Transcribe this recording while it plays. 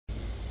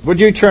Would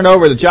you turn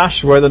over to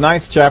Joshua, the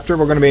 9th chapter?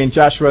 We're going to be in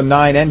Joshua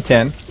 9 and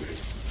 10.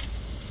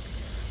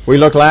 We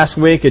looked last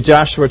week at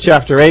Joshua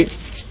chapter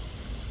 8.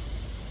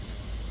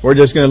 We're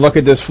just going to look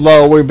at this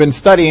flow. We've been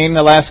studying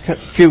the last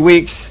few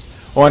weeks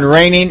on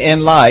reigning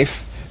in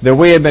life, that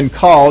we have been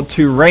called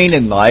to reign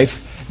in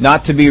life,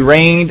 not to be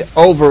reigned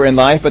over in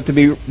life, but to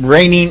be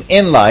reigning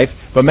in life.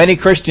 But many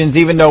Christians,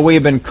 even though we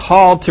have been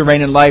called to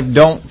reign in life,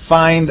 don't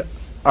find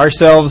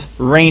ourselves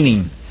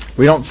reigning.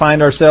 We don't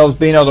find ourselves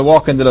being able to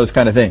walk into those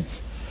kind of things.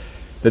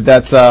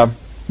 That's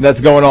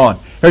going on.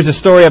 Here's a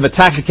story of a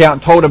tax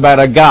accountant told about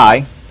a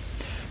guy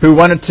who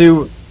wanted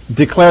to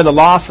declare the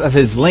loss of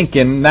his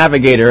Lincoln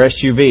Navigator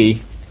SUV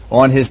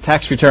on his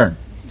tax return.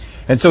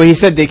 And so he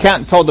said, the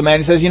accountant told the man,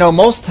 he says,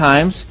 most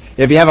times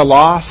if you have a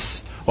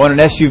loss on an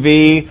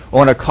SUV,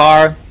 on a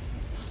car,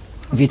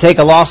 if you take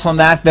a loss on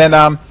that,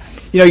 then,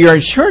 your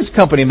insurance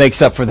company makes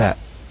up for that.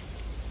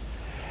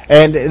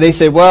 And they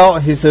say,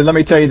 he said, let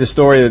me tell you the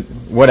story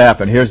of what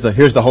happened. Here's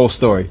the whole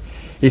story.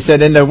 He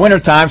said, in the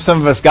wintertime, some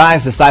of us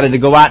guys decided to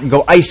go out and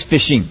go ice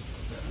fishing.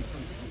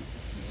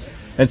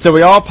 And so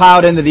we all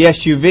piled into the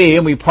SUV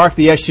and we parked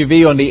the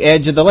SUV on the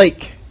edge of the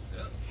lake.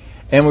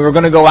 And we were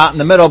going to go out in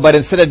the middle, but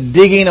instead of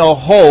digging a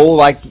hole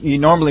like you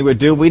normally would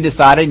do, we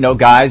decided,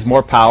 guys,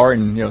 more power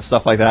and,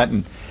 stuff like that.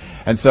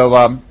 And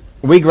so,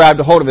 we grabbed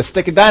a hold of a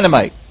stick of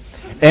dynamite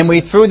and we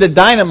threw the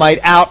dynamite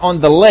out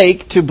on the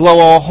lake to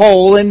blow a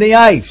hole in the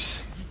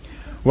ice.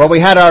 Well,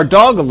 we had our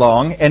dog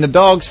along and the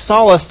dog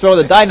saw us throw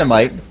the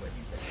dynamite.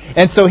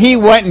 And so he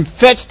went and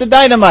fetched the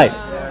dynamite.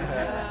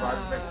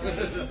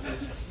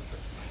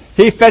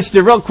 He fetched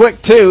it real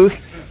quick too.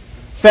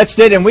 Fetched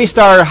it and we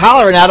started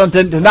hollering at him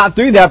to not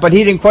do that, but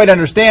he didn't quite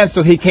understand,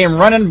 so he came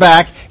running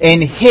back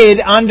and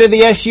hid under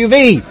the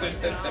SUV.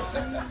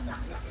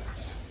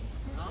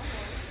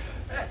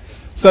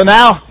 So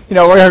now,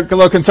 we're a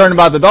little concerned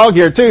about the dog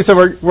here too, so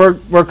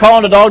we're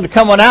calling the dog to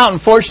come on out.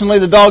 Unfortunately,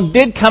 the dog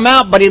did come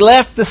out, but he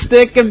left the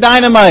stick of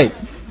dynamite.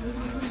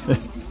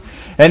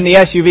 And the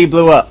SUV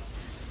blew up.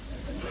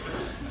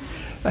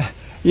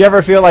 You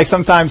ever feel like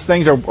sometimes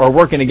things are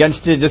working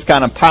against you, just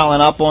kind of piling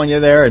up on you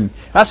there? And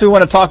that's what we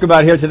want to talk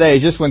about here today,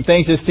 is just when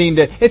things just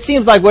it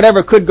seems like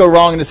whatever could go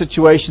wrong in the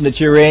situation that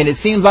you're in, it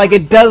seems like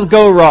it does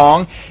go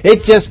wrong.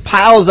 It just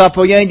piles up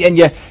on you, and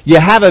you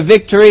have a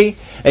victory,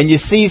 and you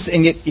see,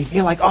 and you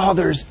feel like,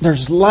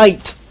 there's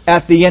light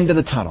at the end of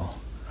the tunnel.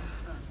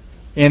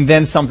 And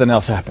then something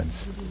else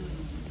happens.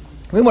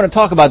 We want to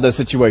talk about those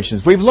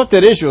situations. We've looked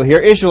at Israel here.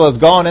 Israel has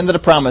gone into the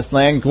promised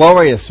land,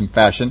 glorious in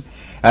fashion,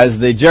 as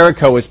the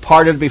Jericho is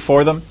parted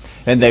before them,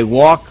 and they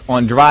walk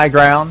on dry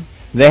ground.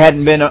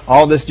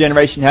 All this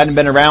generation hadn't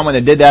been around when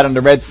they did that on the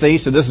Red Sea,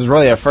 so this is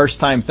really a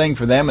first-time thing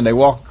for them, and they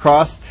walk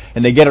across,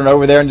 and they get on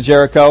over there into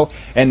Jericho,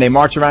 and they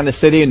march around the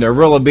city, and they're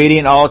real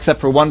obedient, all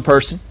except for one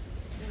person.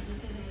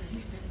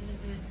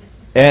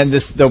 And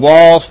the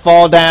walls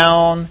fall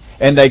down,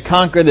 and they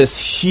conquer this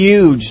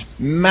huge,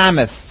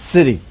 mammoth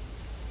city.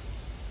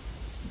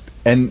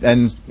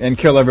 And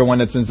kill everyone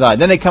that's inside.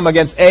 Then they come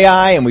against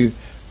Ai, and we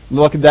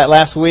looked at that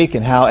last week,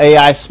 and how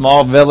Ai,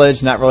 small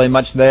village, not really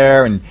much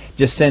there, and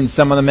just send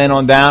some of the men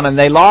on down, and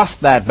they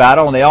lost that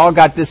battle, and they all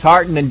got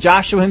disheartened, and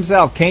Joshua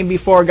himself came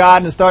before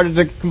God and started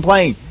to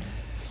complain.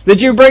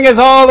 Did you bring us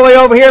all the way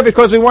over here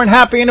because we weren't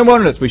happy in the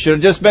wilderness? We should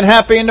have just been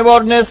happy in the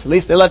wilderness. At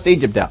least they left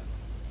Egypt out.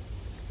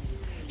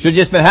 Should have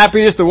just been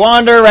happy just to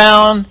wander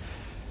around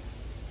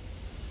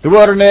the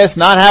wilderness,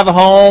 not have a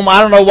home.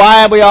 I don't know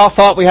why we all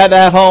thought we had to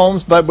have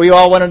homes, but we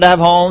all wanted to have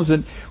homes,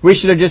 and we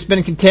should have just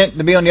been content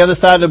to be on the other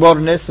side of the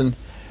wilderness and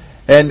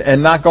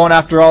not going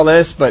after all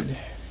this. But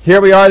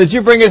here we are. Did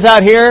you bring us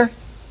out here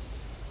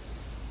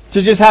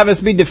to just have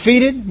us be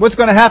defeated? What's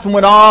going to happen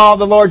when all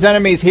the Lord's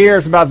enemies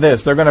hears about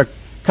this? They're going to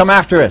come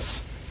after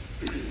us.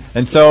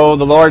 And so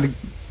the Lord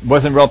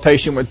wasn't real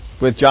patient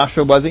with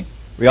Joshua, was he?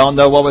 We all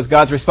know what was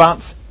God's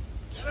response.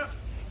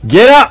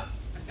 Get up!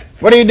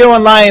 What are you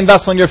doing lying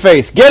thus on your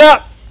face? Get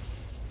up!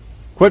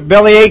 Quit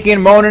belly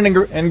aching, moaning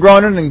and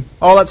groaning and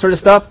all that sort of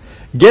stuff.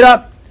 Get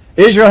up!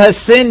 Israel has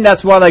sinned,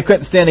 that's why they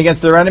couldn't stand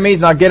against their enemies.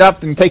 Now get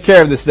up and take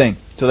care of this thing.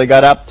 So they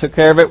got up, took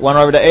care of it, went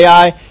over to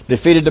Ai,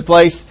 defeated the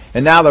place,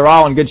 and now they're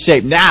all in good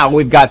shape. Now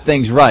we've got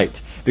things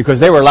right. Because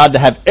they were allowed to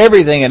have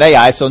everything at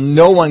Ai, so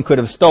no one could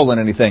have stolen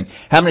anything.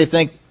 How many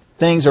think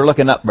things are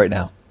looking up right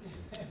now?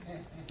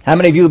 How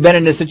many of you have been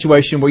in this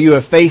situation where you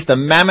have faced a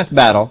mammoth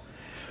battle,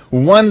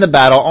 won the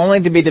battle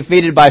only to be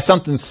defeated by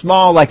something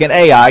small like an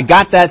Ai,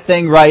 got that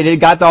thing righted,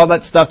 got all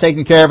that stuff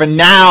taken care of, and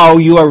now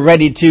you are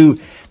ready to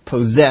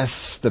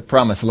possess the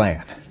promised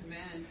land.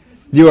 Amen.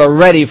 You are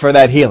ready for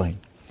that healing.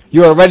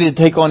 You are ready to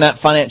take on that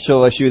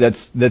financial issue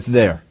that's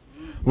there.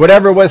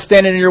 Whatever was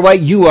standing in your way,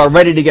 you are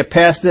ready to get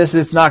past this.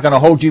 It's not going to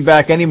hold you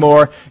back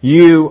anymore.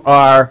 You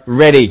are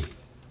ready.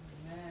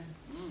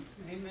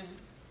 Amen.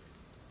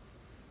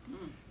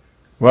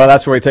 Well,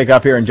 that's where we pick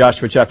up here in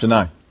Joshua chapter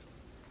 9.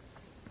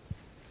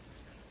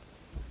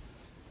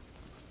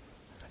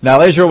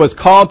 Now, Israel was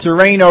called to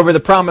reign over the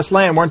promised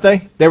land, weren't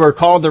they? They were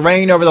called to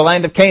reign over the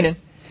land of Canaan.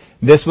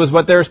 This was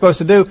what they were supposed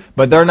to do,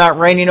 but they're not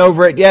reigning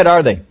over it yet,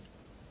 are they?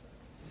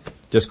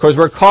 Just because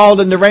we're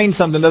called in to reign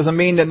something doesn't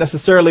mean that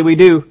necessarily we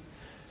do.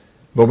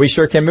 But we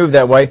sure can move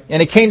that way.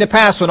 And it came to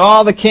pass when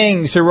all the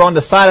kings who were on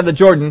the side of the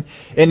Jordan,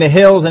 in the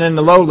hills and in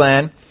the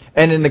lowland,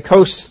 and in the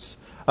coasts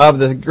of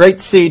the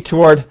great sea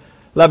toward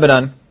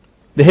Lebanon,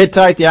 the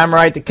Hittite, the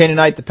Amorite, the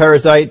Canaanite, the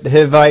Perizzite, the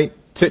Hivite,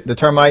 the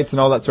termites, and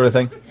all that sort of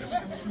thing,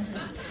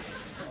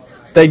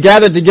 they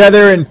gathered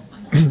together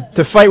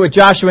to fight with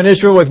Joshua and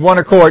Israel with one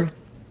accord.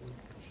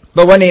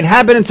 But when the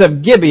inhabitants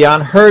of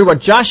Gibeon heard what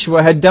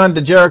Joshua had done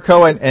to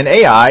Jericho and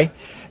Ai,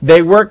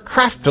 they worked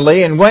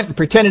craftily and went and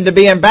pretended to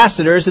be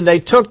ambassadors, and they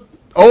took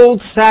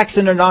old sacks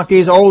in their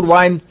donkeys, old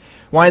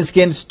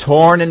wineskins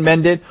torn and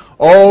mended,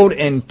 old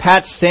and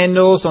patched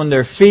sandals on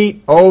their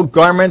feet, old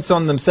garments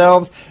on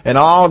themselves, and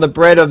all the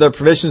bread of their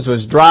provisions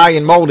was dry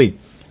and moldy.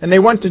 And they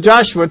went to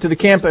Joshua to the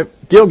camp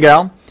at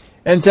Gilgal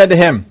and said to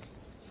him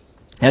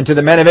and to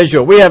the men of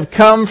Israel, "We have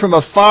come from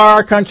a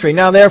far country.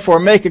 Now therefore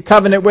make a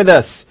covenant with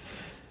us."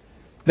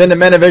 Then the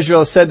men of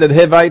Israel said to the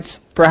Hivites,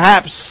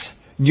 "Perhaps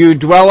you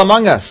dwell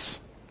among us.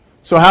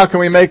 So how can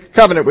we make a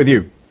covenant with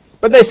you?"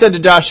 But they said to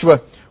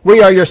Joshua,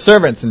 "We are your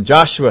servants." And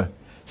Joshua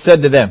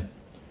said to them,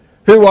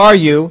 "Who are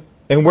you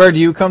and where do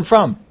you come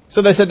from?"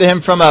 So they said to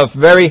him, "From a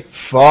very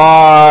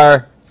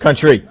far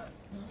country."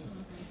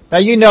 Now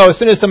you know, as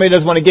soon as somebody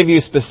doesn't want to give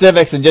you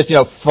specifics and just,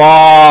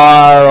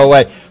 far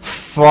away,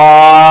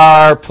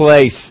 far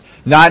place,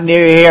 not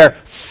near here,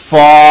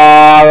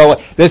 far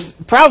away. This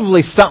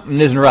probably something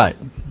isn't right.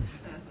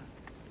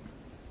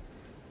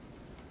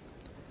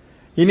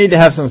 You need to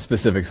have some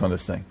specifics on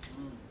this thing.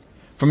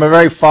 From a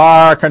very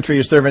far country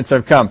your servants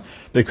have come,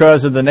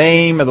 because of the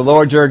name of the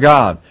Lord your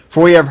God.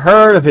 For we have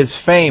heard of his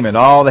fame and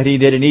all that he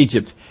did in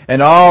Egypt,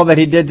 and all that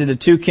he did to the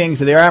two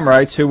kings of the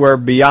Amorites who were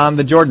beyond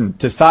the Jordan,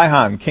 to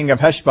Sihon, king of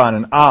Heshbon,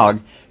 and Og,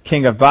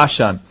 king of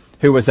Bashan,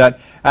 who was at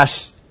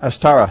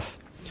Ashtaroth.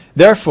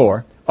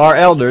 Therefore, our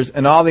elders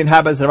and all the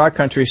inhabitants of our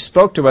country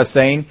spoke to us,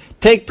 saying,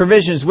 "Take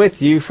provisions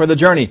with you for the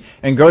journey,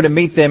 and go to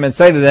meet them, and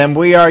say to them,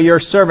 we are your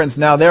servants.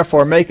 Now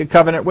therefore make a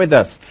covenant with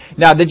us."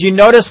 Now, did you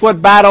notice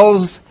what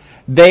battles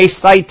they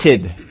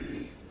cited?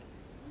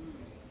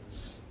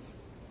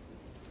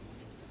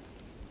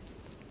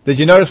 Did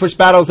you notice which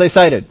battles they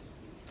cited?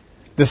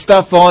 The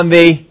stuff on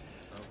the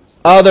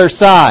other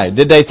side.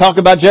 Did they talk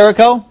about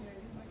Jericho?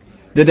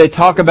 Did they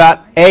talk about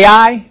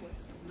Ai?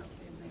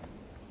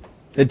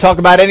 Did they talk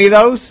about any of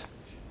those?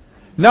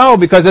 No,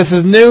 because this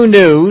is new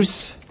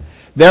news.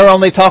 They're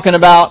only talking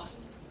about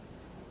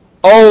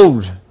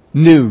old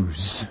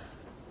news.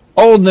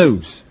 Old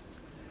news.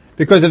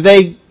 Because if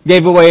they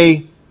gave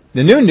away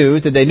the new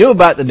news, that they knew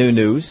about the new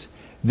news,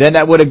 then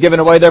that would have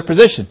given away their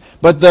position.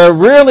 But they're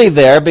really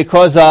there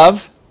because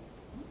of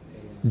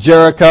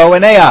Jericho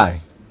and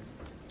Ai.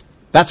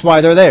 That's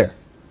why they're there.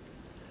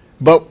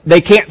 But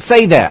they can't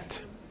say that.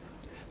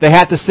 They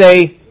have to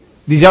say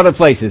these other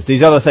places,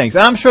 these other things.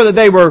 And I'm sure that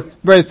they were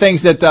very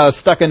things that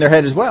stuck in their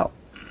head as well.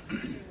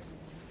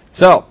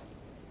 So,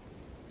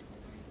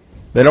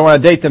 they don't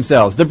want to date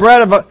themselves. The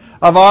bread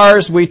of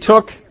ours we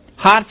took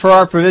hot for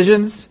our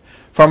provisions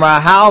from our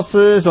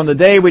houses on the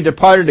day we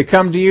departed to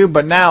come to you,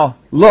 but now,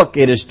 look,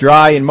 it is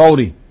dry and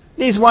moldy.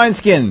 These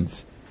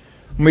wineskins,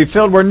 when we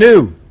filled, were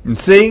new. And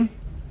see,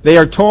 they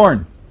are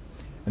torn.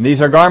 And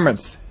these are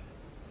garments.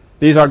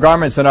 These are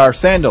garments, and our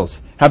sandals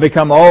have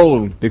become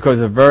old because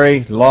of a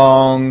very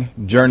long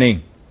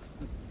journey.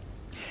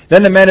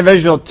 Then the men of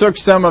Israel took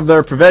some of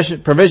their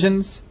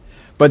provisions,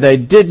 but they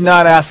did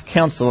not ask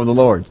counsel of the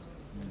Lord.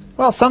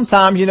 Well,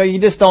 sometimes, you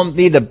just don't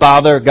need to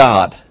bother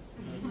God.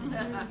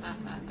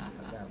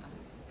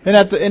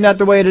 Isn't that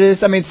the way it is?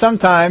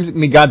 Sometimes,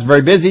 God's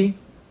very busy.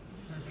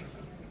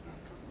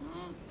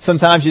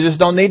 Sometimes you just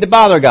don't need to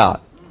bother God.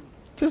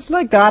 Just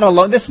let God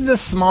alone. This is a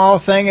small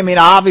thing.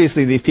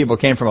 Obviously these people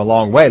came from a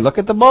long way. Look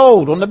at the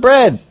mold on the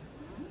bread.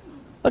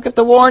 Look at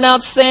the worn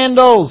out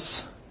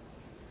sandals.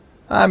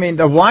 The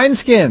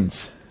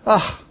wineskins.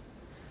 And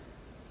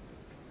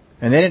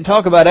they didn't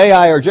talk about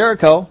Ai or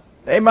Jericho.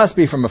 They must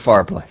be from a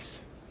far place.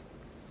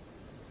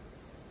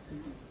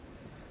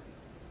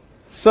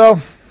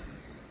 So,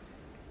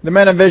 the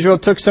men of Israel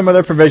took some of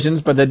their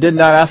provisions, but they did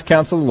not ask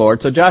counsel of the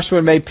Lord. So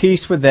Joshua made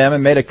peace with them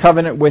and made a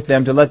covenant with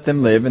them to let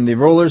them live. And the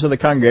rulers of the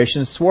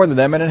congregation swore to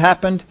them. And it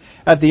happened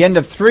at the end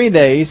of 3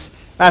 days,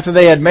 after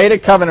they had made a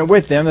covenant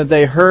with them, that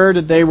they heard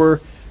that they were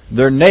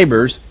their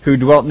neighbors who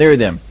dwelt near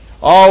them.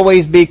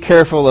 Always be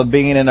careful of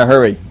being in a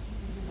hurry.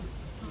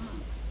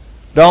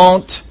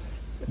 Don't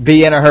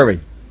be in a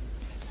hurry.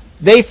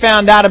 They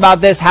found out about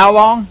this how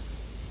long?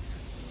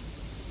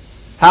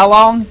 How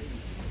long?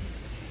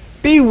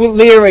 Be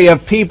leery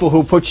of people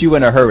who put you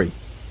in a hurry.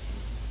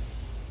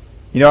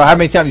 How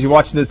many times you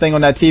watch the thing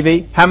on that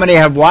TV? How many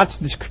have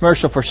watched this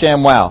commercial for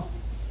ShamWow?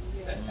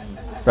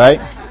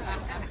 Right?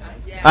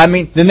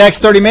 The next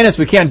 30 minutes,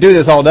 we can't do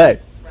this all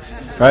day.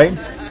 Right?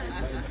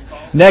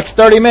 Next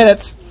 30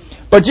 minutes.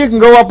 But you can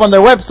go up on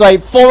their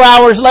website 4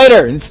 hours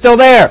later and it's still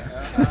there.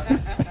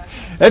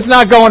 It's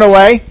not going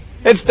away.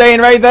 It's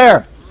staying right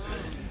there.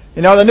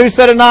 The new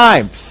set of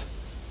knives.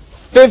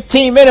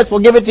 15 minutes, we'll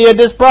give it to you at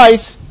this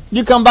price.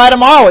 You come by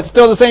tomorrow, it's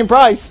still the same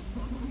price.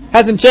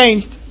 Hasn't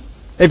changed.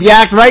 If you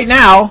act right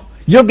now,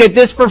 you'll get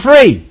this for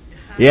free.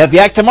 Yeah, if you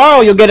act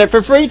tomorrow, you'll get it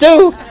for free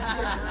too.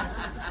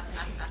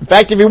 In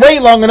fact, if you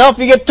wait long enough,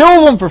 you get 2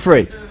 of them for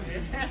free.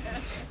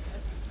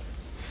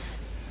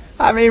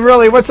 I mean,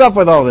 really, what's up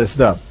with all this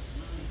stuff?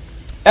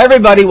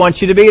 Everybody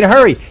wants you to be in a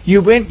hurry.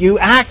 You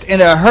act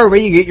in a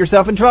hurry, you get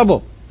yourself in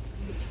trouble.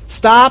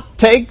 Stop,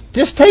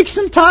 just take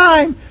some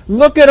time.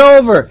 Look it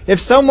over. If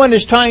someone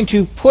is trying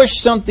to push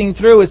something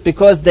through, it's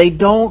because they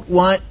don't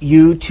want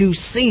you to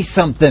see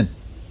something.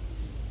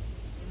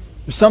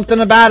 There's something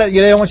about it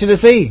they don't want you to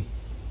see.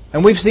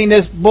 And we've seen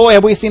this, boy,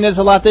 have we seen this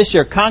a lot this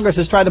year. Congress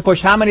has tried to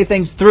push how many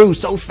things through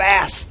so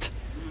fast?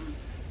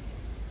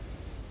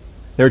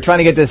 They were trying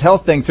to get this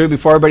health thing through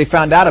before everybody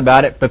found out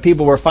about it, but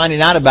people were finding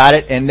out about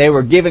it, and they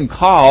were giving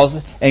calls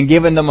and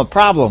giving them a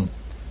problem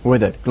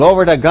with it.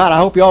 Glory to God. I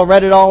hope you all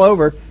read it all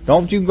over.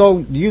 Don't you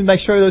make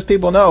sure those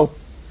people know.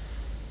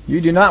 You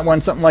do not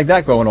want something like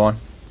that going on.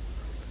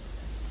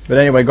 But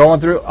anyway, going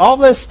through all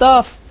this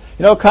stuff.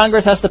 You know,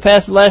 Congress has to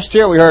pass it last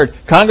year. We heard,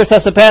 Congress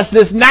has to pass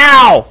this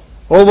now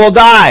or we'll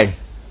die.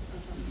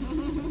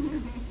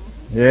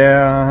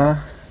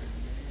 Yeah.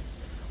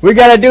 We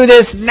got to do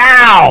this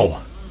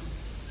now.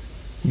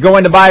 You're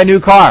going to buy a new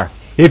car.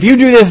 If you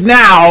do this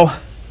now,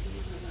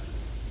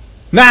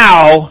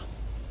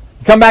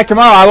 come back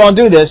tomorrow, I won't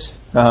do this.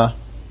 There's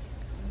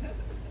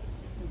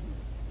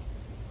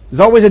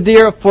always a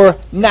deal for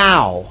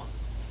now.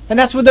 And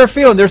that's what they're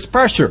feeling. There's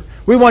pressure.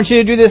 We want you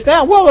to do this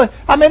now. Well,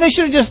 they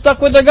should have just stuck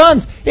with their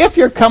guns. If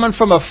you're coming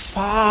from a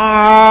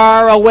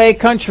far away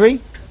country,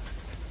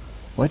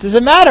 what does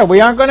it matter? We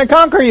aren't going to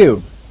conquer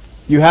you.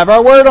 You have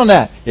our word on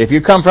that. If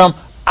you come from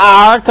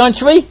our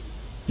country,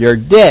 you're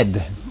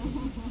dead.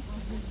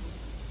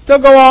 So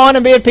go on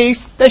and be at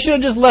peace. They should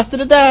have just left it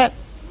at that.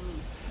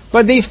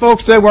 But these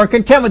folks, they weren't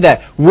content with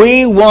that.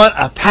 We want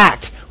a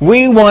pact.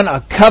 We want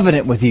a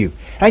covenant with you.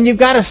 And you've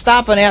got to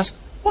stop and ask,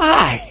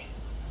 why?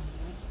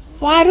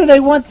 Why do they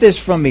want this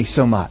from me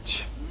so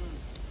much?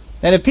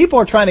 And if people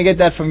are trying to get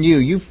that from you,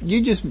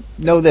 you just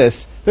know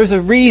this. There's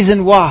a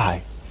reason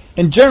why.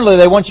 And generally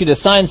they want you to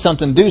sign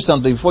something, do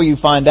something before you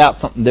find out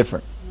something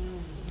different.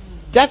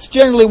 That's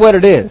generally what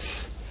it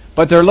is.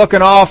 But they're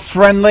looking all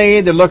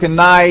friendly. They're looking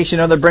nice.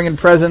 They're bringing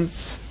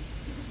presents.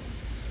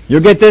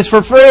 You'll get this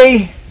for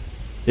free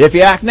if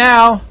you act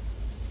now.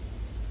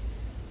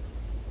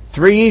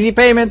 3 easy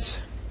payments.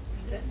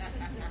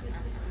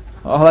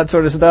 All that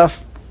sort of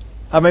stuff.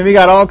 We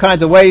got all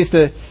kinds of ways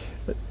to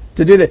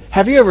do that.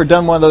 Have you ever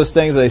done one of those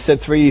things where they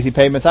said 3 easy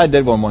payments? I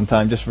did one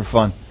time just for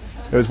fun.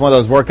 It was one of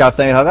those workout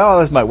things. I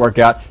thought, this might work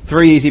out.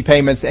 3 easy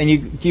payments. And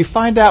you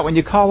find out when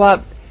you call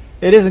up,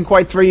 it isn't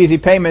quite 3 easy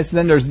payments, and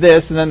then there's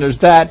this, and then there's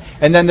that,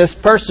 and then this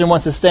person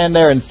wants to stand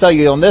there and sell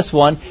you on this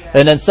one,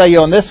 and then sell you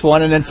on this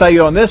one, and then sell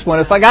you on this one.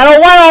 It's like, I don't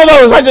want all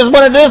those, I just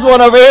wanted this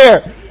one over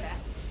here.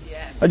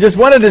 Yes. I just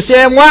wanted to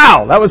sham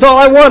wow. That was all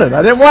I wanted.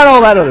 I didn't want all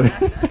that other.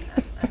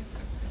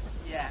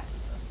 Yes.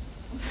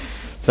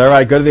 It's all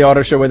right, go to the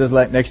auto show with us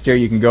next year.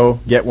 You can go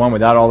get one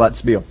without all that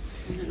spiel.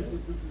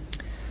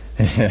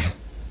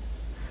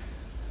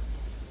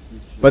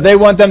 But they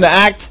want them to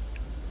act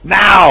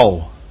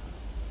now.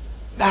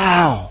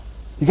 Now.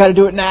 You got to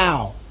do it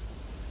now.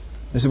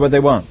 This is what they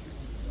want.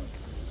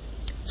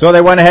 So they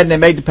went ahead and they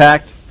made the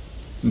pact.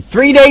 And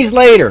 3 days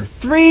later,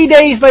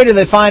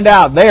 they find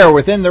out they are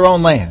within their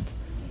own land.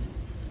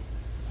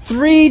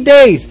 3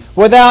 days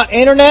without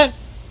internet,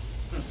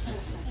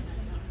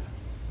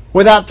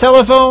 without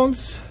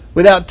telephones,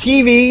 without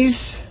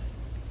TVs,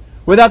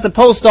 without the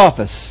post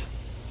office.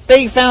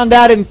 They found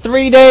out in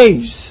 3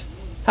 days.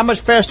 How much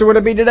faster would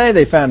it be today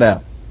they found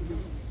out?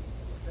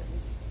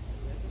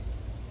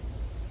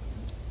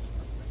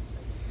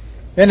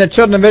 And the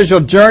children of Israel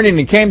journeyed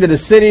and came to the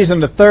cities on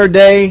the 3rd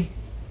day.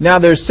 Now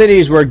their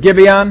cities were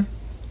Gibeon,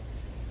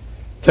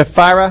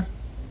 Kephirah,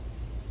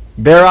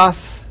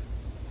 Beeroth,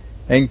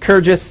 and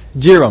Kirjath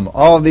Jearim.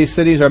 All of these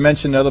cities are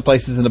mentioned in other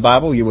places in the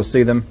Bible. You will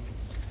see them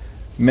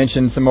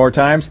mentioned some more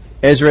times.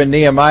 Ezra and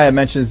Nehemiah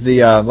mentions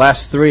the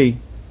last 3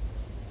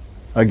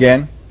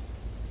 again.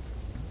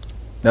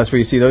 That's where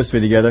you see those 3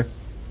 together.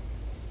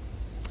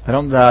 I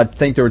don't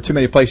think there were too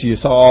many places you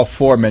saw all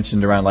 4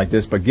 mentioned around like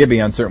this, but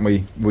Gibeon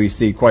certainly we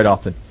see quite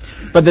often.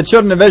 But the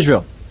children of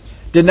Israel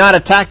did not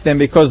attack them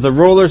because the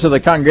rulers of the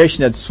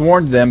congregation had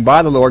sworn to them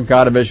by the Lord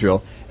God of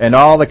Israel, and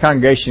all the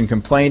congregation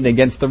complained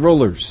against the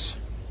rulers.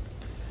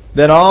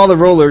 Then all the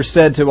rulers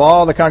said to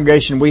all the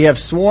congregation, we have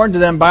sworn to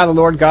them by the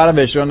Lord God of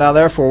Israel, now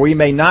therefore we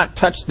may not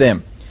touch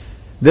them.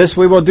 This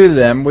we will do to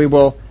them, we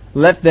will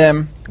let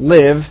them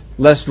live,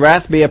 lest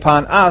wrath be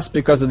upon us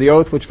because of the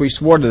oath which we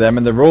swore to them.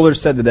 And the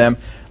rulers said to them,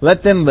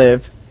 let them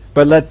live,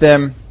 but let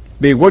them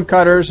be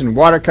woodcutters and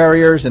water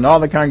carriers. And all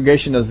the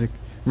congregation of the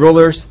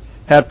rulers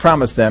had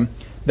promised them.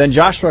 Then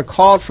Joshua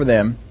called for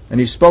them, and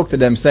he spoke to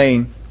them,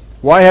 saying,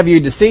 why have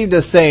you deceived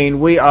us, saying,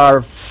 we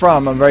are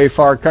from a very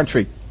far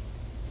country,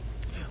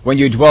 when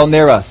you dwell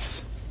near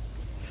us?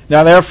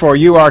 Now therefore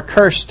you are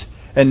cursed,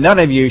 and none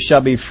of you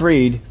shall be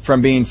freed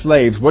from being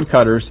slaves,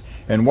 woodcutters,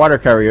 and water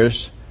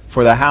carriers,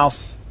 for the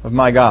house of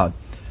my God.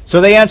 So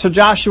they answered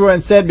Joshua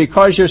and said,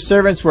 because your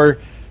servants were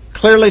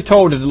clearly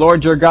told that the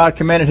Lord your God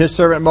commanded his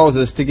servant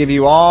Moses to give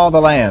you all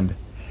the land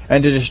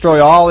and to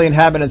destroy all the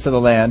inhabitants of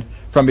the land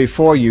from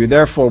before you.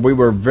 Therefore we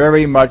were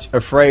very much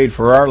afraid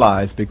for our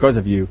lives because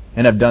of you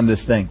and have done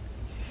this thing.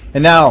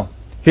 And now,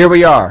 here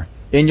we are,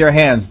 in your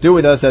hands. Do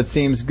with us that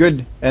seems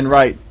good and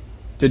right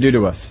to do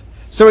to us.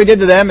 So he did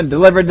to them and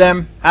delivered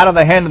them out of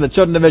the hand of the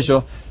children of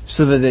Israel,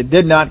 so that they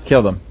did not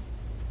kill them.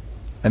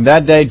 And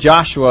that day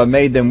Joshua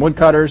made them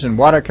woodcutters and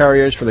water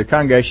carriers for the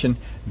congregation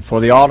and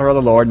for the altar of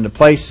the Lord in the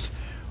place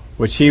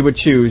which he would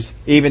choose,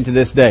 even to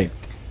this day.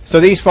 So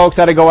these folks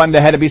had to go on,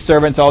 they had to be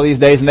servants all these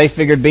days, and they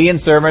figured being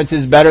servants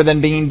is better than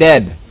being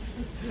dead.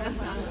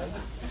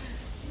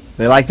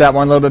 They liked that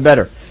one a little bit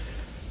better.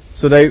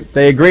 So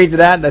they agreed to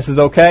that. This is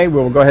okay.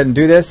 We'll go ahead and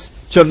do this.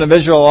 Children of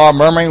Israel are all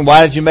murmuring,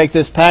 why did you make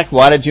this pact?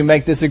 Why did you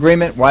make this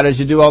agreement? Why did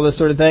you do all this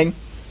sort of thing?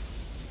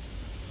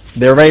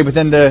 They're right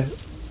within the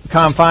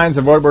confines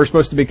of what we're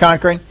supposed to be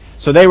conquering.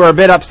 So they were a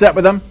bit upset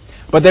with them.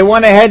 But they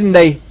went ahead and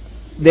they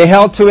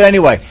held to it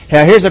anyway.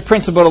 Now here's a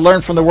principle to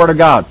learn from the Word of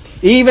God.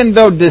 Even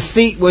though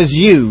deceit was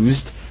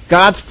used,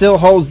 God still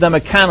holds them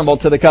accountable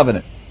to the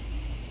covenant.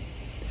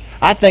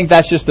 I think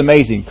that's just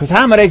amazing. Because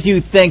how many of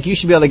you think you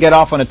should be able to get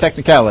off on a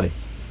technicality?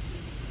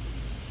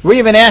 We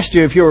even asked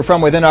you if you were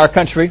from within our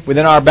country,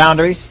 within our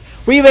boundaries.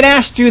 We even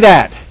asked you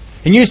that.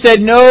 And you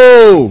said,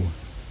 no,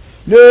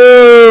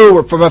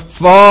 we're from a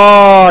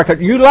far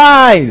country. You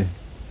lied.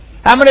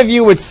 How many of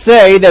you would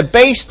say that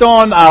based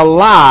on a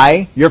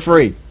lie, you're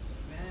free?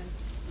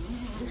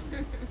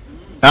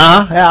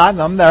 Yeah,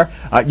 I'm there.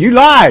 You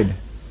lied.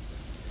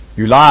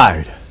 You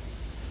lied.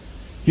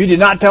 You did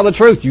not tell the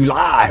truth. You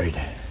lied.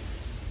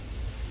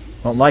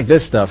 Don't like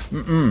this stuff.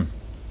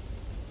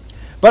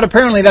 But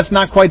apparently that's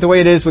not quite the way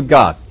it is with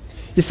God.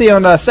 You see,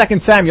 on 2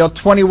 Samuel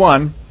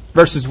 21,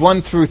 verses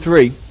 1 through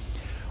 3,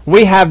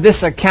 we have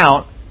this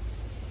account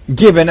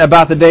given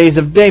about the days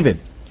of David.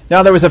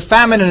 Now there was a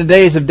famine in the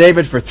days of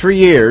David for 3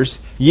 years,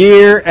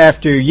 year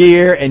after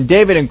year, and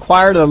David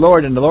inquired of the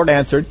Lord, and the Lord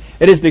answered,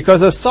 it is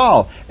because of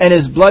Saul and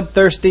his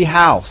bloodthirsty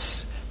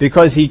house,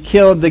 because he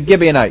killed the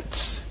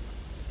Gibeonites.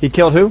 He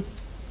killed who?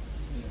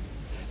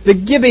 The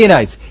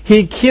Gibeonites.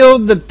 He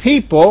killed the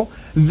people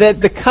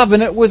that the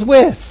covenant was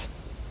with.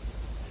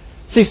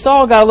 See,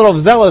 Saul got a little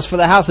zealous for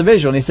the house of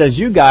Israel, and he says,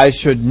 you guys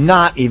should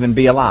not even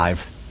be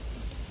alive.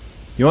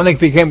 You only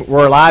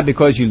were alive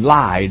because you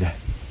lied.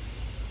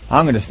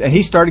 And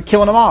he started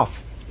killing them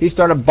off. He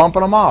started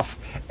bumping them off.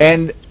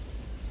 And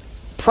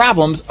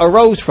problems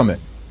arose from it.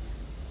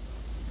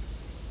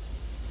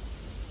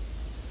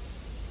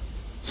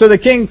 So the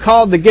king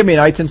called the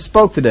Gibeonites and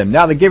spoke to them.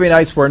 Now the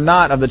Gibeonites were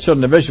not of the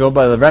children of Israel,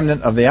 but the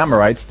remnant of the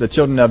Amorites. The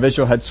children of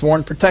Israel had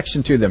sworn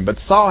protection to them, but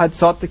Saul had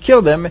sought to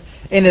kill them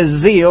in his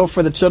zeal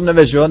for the children of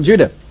Israel and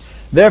Judah.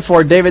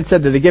 Therefore David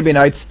said to the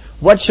Gibeonites,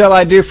 what shall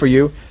I do for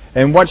you,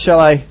 and what shall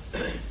I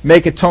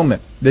make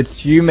atonement,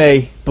 that you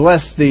may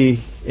bless the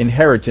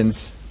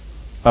inheritance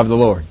of the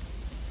Lord?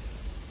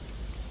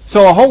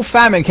 So a whole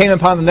famine came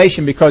upon the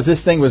nation because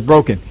this thing was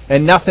broken,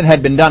 and nothing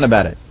had been done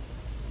about it.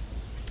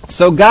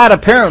 So God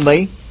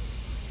apparently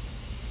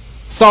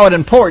saw it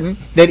important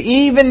that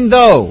even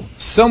though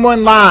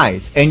someone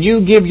lies and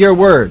you give your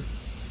word,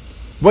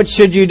 what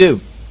should you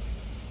do?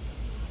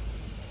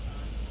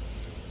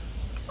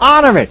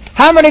 Honor it.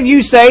 How many of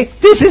you say,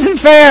 this isn't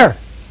fair?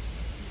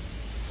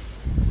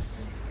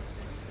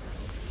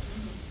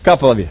 A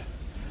couple of you.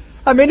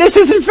 I mean, this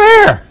isn't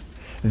fair.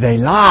 They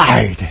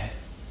lied.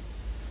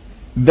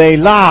 They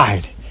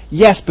lied.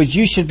 Yes, but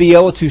you should be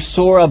able to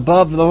soar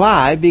above the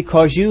lie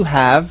because you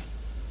have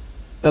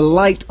the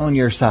light on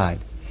your side.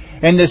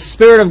 And the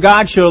Spirit of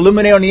God should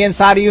illuminate on the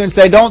inside of you and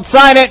say, don't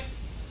sign it.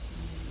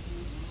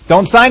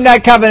 Don't sign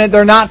that covenant.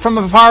 They're not from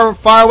a far,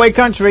 far away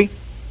country.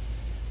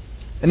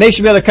 And they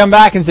should be able to come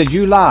back and say,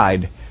 you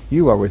lied.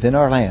 You are within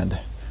our land.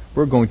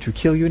 We're going to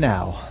kill you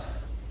now.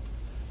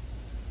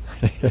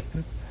 I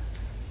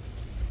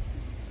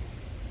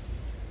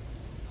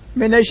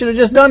mean, they should have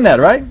just done that,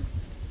 right?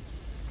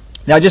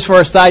 Now, just for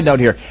a side note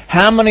here,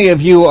 how many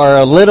of you are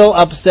a little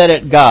upset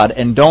at God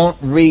and don't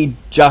read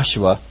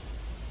Joshua,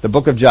 the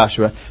book of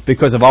Joshua,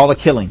 because of all the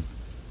killing?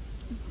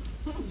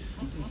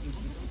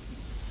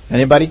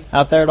 Anybody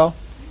out there at all?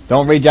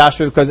 Don't read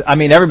Joshua because,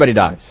 everybody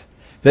dies.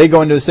 They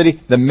go into the city,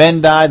 the men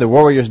die, the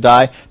warriors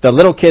die, the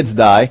little kids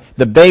die,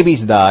 the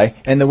babies die,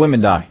 and the women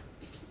die.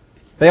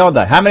 They all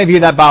die. How many of you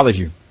that bothers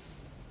you?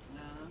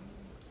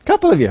 A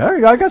couple of you. There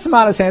you go. I got some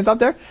honest hands up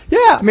there.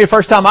 Yeah.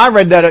 First time I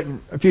read that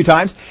a few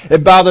times,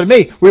 it bothered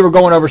me. We were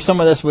going over some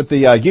of this with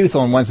the youth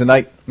on Wednesday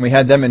night. We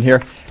had them in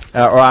here. We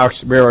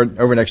were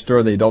over next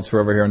door. The adults were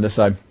over here on this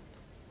side.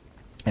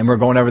 And we're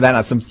going over that.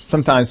 Now,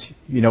 sometimes,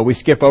 we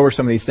skip over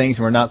some of these things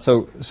and we're not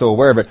so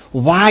aware of it.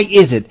 Why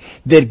is it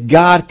that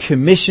God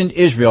commissioned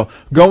Israel,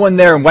 go in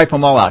there and wipe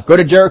them all out? Go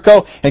to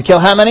Jericho and kill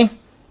how many?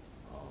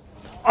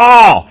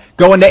 All.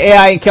 Go into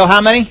Ai and kill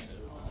how many?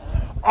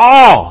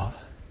 All.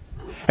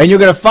 And you're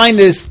going to find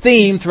this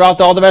theme throughout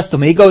all the rest of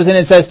them. He goes in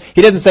and says,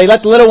 he doesn't say,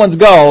 let the little ones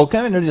go.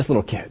 They're just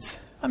little kids.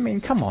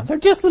 Come on. They're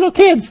just little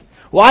kids.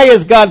 Why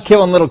is God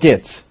killing little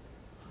kids?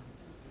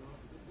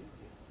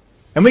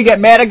 And we get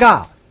mad at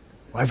God.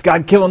 Why is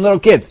God killing little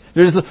kids?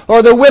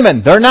 Or the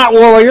women. They're not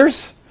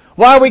warriors.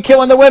 Why are we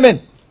killing the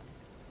women?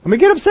 And we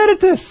get upset at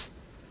this.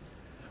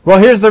 Well,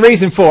 here's the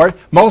reason for it.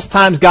 Most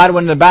times God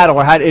went into battle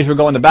or had Israel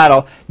go into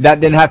battle. That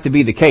didn't have to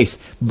be the case.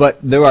 But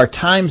there are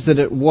times that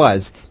it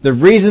was. The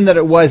reason that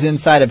it was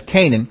inside of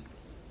Canaan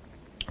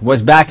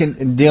was back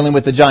in dealing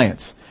with the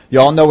giants.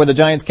 You all know where the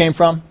giants came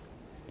from?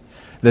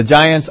 The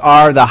giants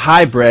are the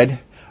hybrid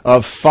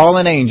of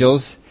fallen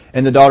angels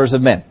and the daughters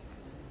of men.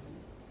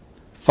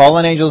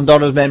 Fallen angels and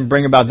daughters of men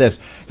bring about this.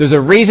 There's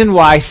a reason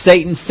why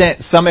Satan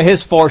sent some of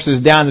his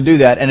forces down to do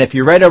that. And if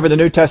you read over the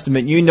New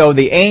Testament, you know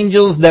the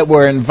angels that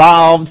were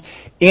involved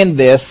in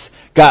this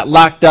got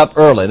locked up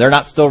early. They're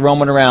not still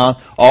roaming around.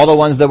 All the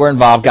ones that were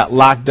involved got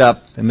locked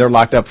up, and they're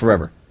locked up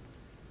forever.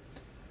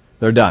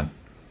 They're done.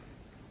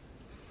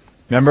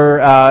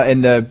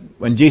 Remember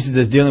when Jesus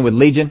is dealing with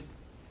Legion?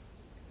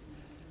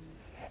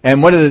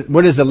 And what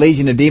is the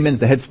legion of demons,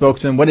 the head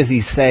spokesman? What does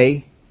he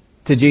say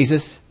to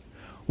Jesus?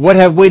 What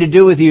have we to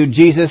do with you,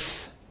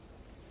 Jesus?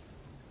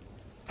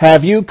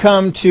 Have you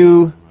come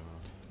to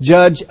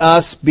judge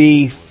us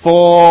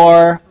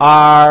before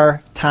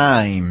our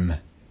time?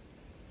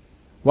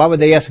 Why would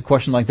they ask a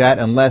question like that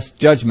unless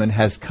judgment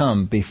has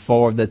come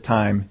before the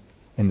time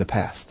in the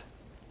past?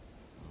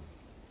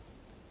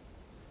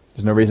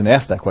 There's no reason to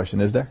ask that question,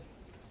 is there?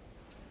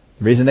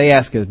 The reason they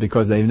ask is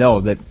because they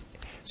know that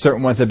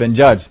certain ones have been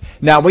judged.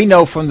 Now, we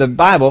know from the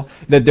Bible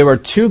that there were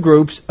two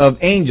groups of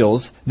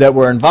angels that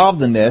were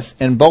involved in this,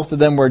 and both of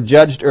them were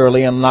judged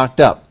early and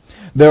locked up.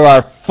 There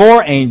are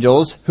 4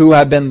 angels who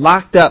have been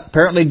locked up,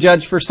 apparently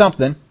judged for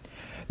something,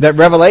 that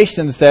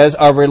Revelation says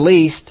are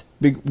released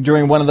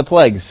during one of the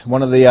plagues,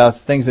 one of the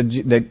things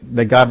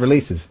that God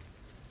releases.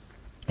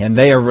 And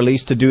they are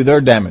released to do their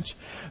damage.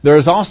 There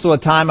is also a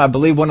time, I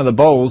believe one of the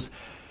bowl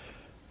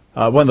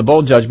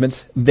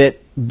judgments, that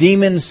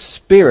demon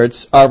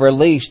spirits are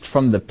released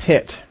from the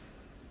pit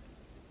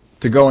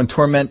to go and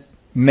torment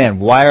men.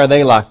 Why are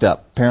they locked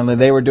up? Apparently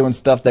they were doing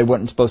stuff they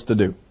weren't supposed to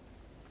do.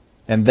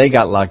 And they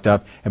got locked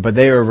up, but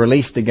they were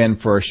released again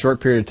for a short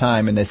period of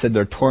time, and they said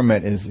their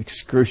torment is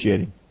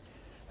excruciating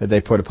that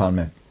they put upon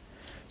men.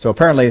 So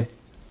apparently,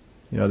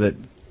 that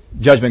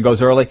judgment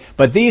goes early.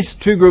 But these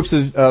two groups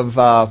of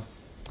them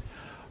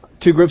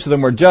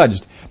were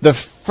judged. The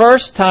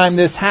first time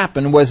this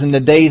happened was in the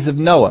days of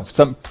Noah.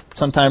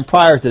 Sometime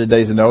prior to the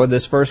days of Noah,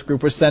 this first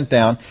group was sent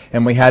down,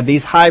 and we had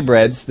these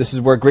hybrids. This is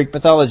where Greek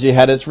mythology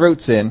had its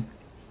roots in.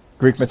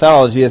 Greek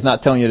mythology is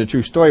not telling you the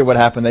true story of what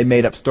happened. They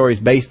made up stories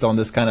based on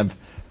this kind of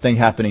thing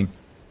happening.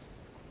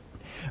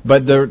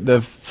 But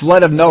the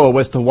flood of Noah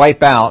was to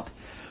wipe out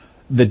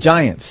the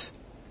giants.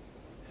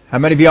 How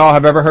many of y'all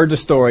have ever heard the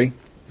story?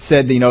 It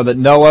said, that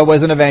Noah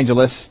was an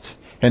evangelist,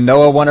 and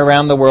Noah went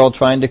around the world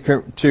trying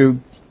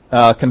to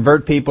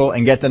convert people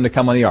and get them to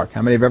come on the ark.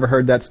 How many have ever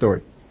heard that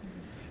story?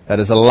 That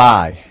is a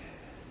lie.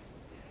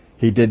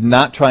 He did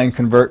not try and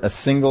convert a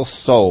single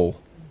soul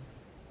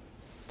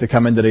to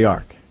come into the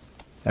ark.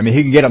 I mean,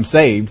 he could get them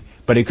saved,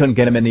 but he couldn't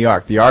get them in the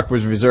ark. The ark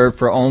was reserved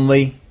for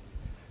only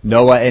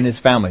Noah and his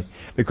family.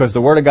 Because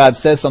the Word of God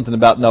says something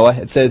about Noah.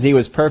 It says he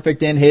was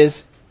perfect in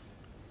his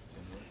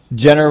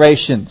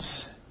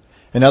generations.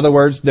 In other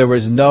words, there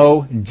was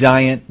no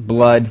giant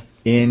blood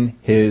in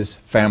his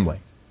family.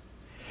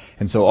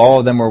 And so all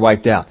of them were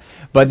wiped out.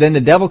 But then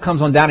the devil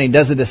comes on down and he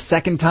does it a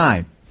second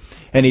time.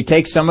 And he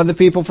takes some of the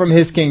people from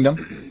his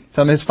kingdom,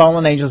 some of his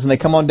fallen angels, and they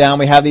come on down.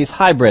 We have these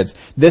hybrids.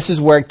 This is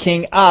where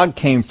King Og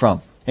came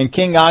from. And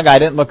King Og, I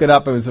didn't look it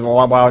up. It was a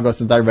while ago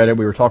since I read it.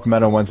 We were talking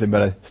about it on Wednesday,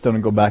 but I still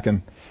didn't go back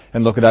and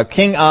look it up.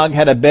 King Og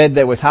had a bed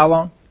that was how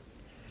long?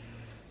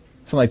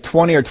 Something like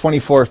 20 or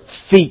 24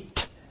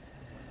 feet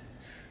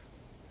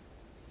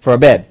for a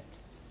bed.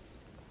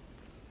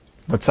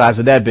 What size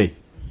would that be?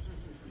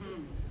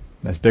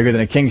 That's bigger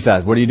than a king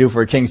size. What do you do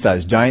for a king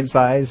size? Giant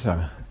size?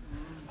 I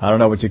don't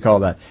know what you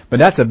call that. But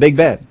that's a big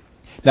bed.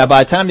 Now,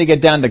 by the time you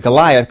get down to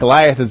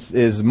Goliath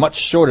is much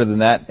shorter than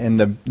that, and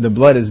the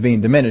blood is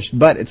being diminished,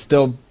 but it's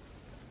still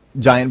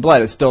giant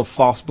blood. It's still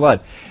false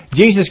blood.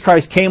 Jesus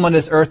Christ came on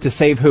this earth to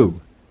save who?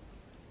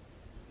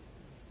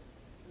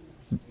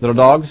 Little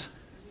dogs?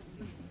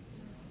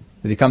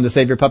 Did he come to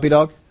save your puppy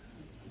dog?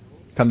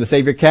 Come to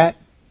save your cat?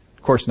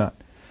 Of course not.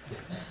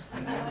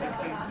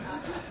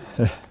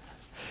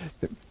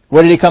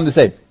 What did he come to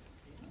save?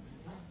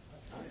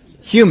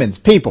 Humans,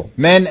 people,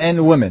 men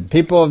and women,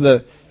 people of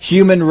the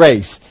human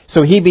race.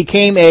 So he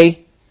became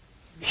a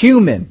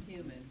human.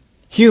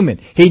 Human.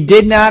 He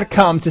did not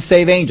come to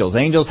save angels.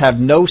 Angels have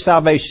no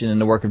salvation in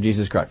the work of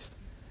Jesus Christ.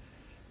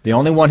 The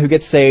only one who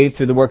gets saved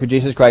through the work of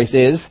Jesus Christ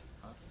is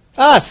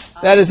us.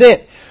 That is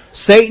it.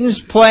 Satan's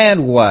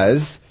plan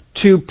was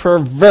to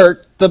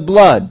pervert the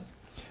blood.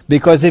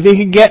 Because if he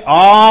could get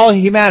all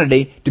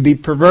humanity to be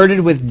perverted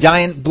with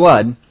giant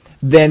blood,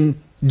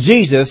 then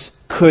Jesus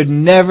could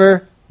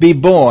never be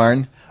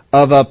born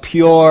of a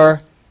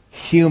pure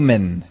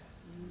human.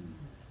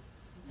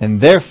 And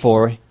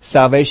therefore,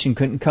 salvation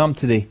couldn't come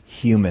to the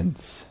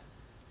humans.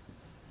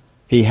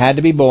 He had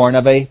to be born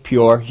of a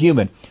pure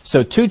human.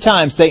 So 2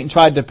 times Satan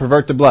tried to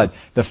pervert the blood.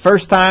 The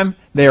first time,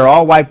 they were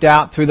all wiped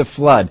out through the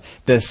flood.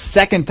 The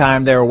second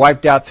time, they were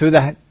wiped out through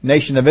the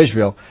nation of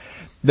Israel.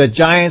 The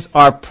giants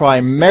are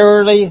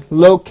primarily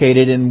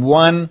located in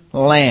one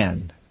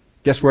land.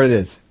 Guess where it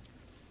is?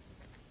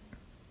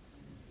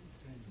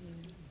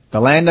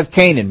 The land of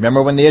Canaan.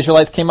 Remember when the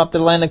Israelites came up to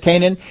the land of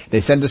Canaan? They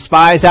sent the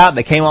spies out.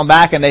 They came on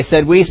back and they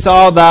said, we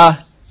saw the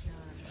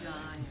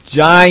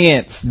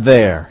giants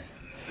there.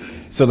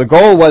 So the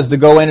goal was to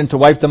go in and to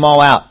wipe them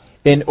all out.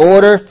 In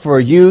order for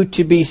you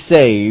to be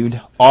saved,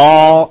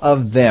 all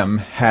of them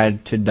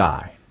had to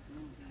die.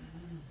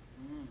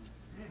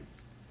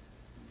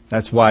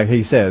 That's why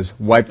he says,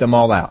 wipe them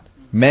all out.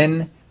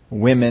 Men,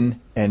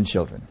 women, and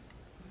children.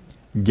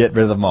 Get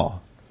rid of them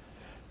all.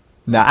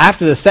 Now,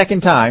 after the second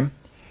time,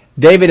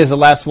 David is the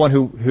last one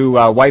who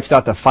wipes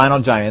out the final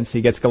giants.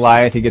 He gets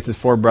Goliath, he gets his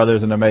 4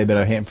 brothers, and there may have been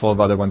a handful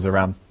of other ones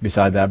around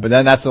beside that. But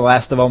then that's the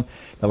last of them.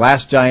 The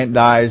last giant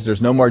dies.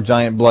 There's no more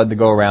giant blood to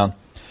go around.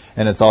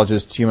 And it's all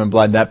just human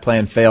blood. That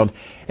plan failed.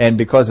 And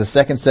because the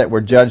second set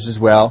were judged as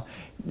well,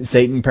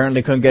 Satan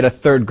apparently couldn't get a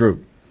third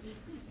group.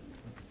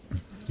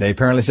 They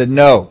apparently said,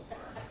 no,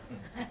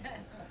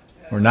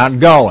 we're not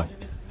going.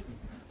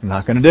 I'm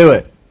not going to do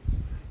it.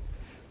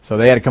 So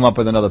they had to come up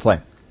with another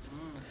plan.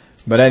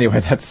 But anyway,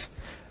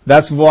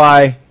 that's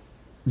why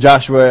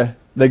Joshua,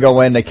 they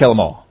go in, they kill them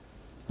all.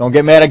 Don't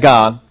get mad at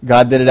God.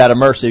 God did it out of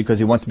mercy because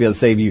he wants to be able to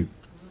save you.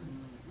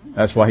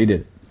 That's why he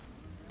did it.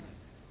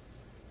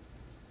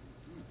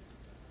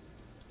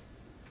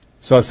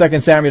 So 2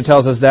 Samuel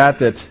tells us that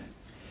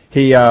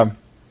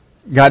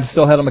God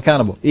still held him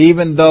accountable.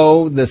 Even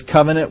though this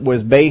covenant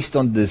was based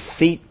on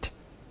deceit,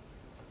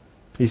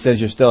 he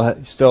says you're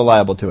still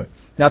liable to it.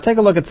 Now take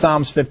a look at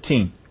Psalms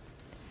 15.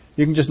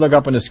 You can just look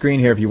up on the screen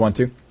here if you want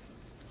to.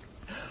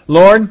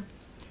 Lord,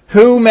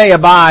 who may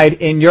abide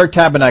in your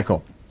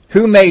tabernacle?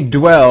 Who may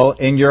dwell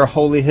in your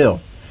holy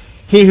hill?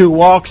 He who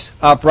walks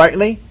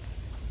uprightly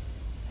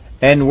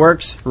and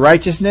works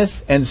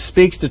righteousness and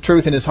speaks the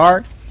truth in his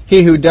heart.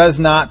 He who does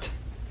not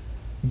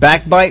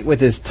backbite with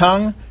his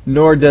tongue,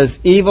 nor does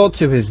evil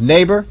to his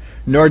neighbor,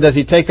 nor does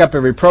he take up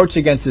a reproach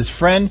against his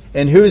friend,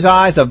 in whose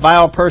eyes a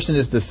vile person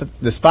is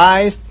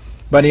despised,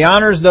 but he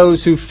honors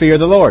those who fear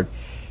the Lord.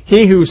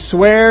 He who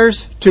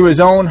swears to his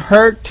own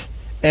hurt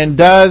and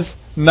does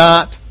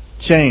not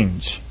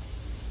change.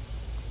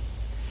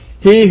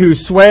 He who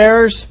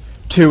swears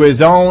to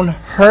his own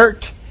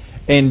hurt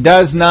and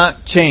does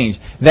not change.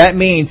 That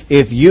means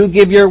if you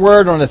give your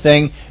word on a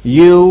thing,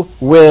 you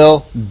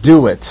will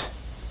do it,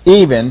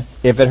 even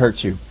if it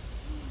hurts you.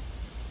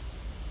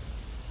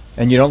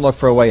 And you don't look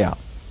for a way out.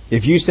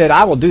 If you said,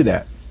 I will do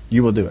that,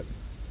 you will do it.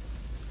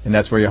 And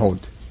that's where you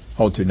hold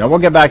to. Now we'll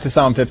get back to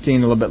Psalm 15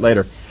 a little bit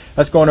later.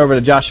 Let's go on over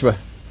to Joshua,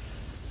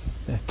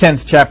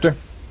 10th chapter.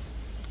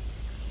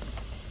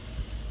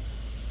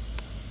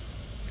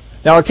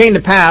 Now it came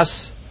to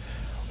pass,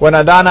 when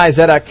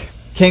Adonizedek,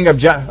 king of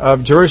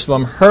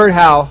Jerusalem, heard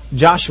how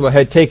Joshua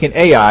had taken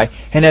Ai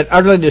and had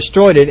utterly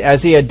destroyed it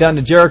as he had done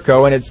to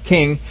Jericho and its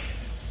king,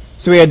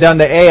 so he had done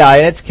to Ai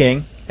and its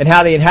king, and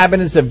how the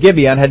inhabitants of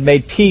Gibeon had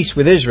made peace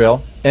with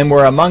Israel and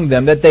were among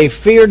them, that they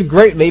feared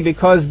greatly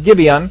because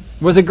Gibeon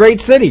was a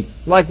great city,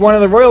 like one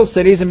of the royal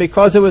cities, and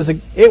because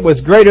it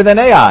was greater than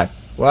Ai.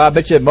 Well, I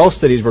bet you most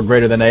cities were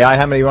greater than Ai.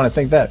 How many of you want to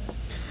think that?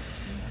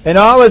 And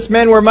all its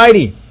men were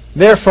mighty.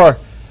 Therefore,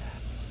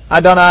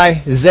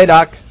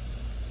 Adonizedek,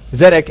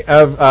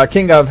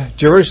 king of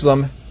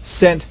Jerusalem,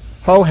 sent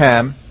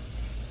Hoham,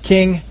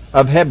 king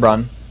of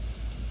Hebron,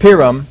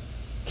 Piram,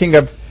 king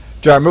of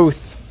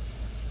Jarmuth,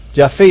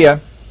 Japhia,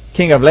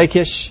 king of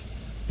Lachish,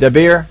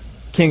 Debir,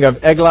 king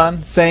of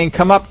Eglon, saying,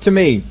 Come up to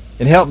me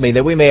and help me,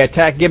 that we may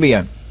attack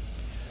Gibeon.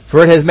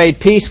 For it has made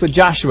peace with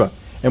Joshua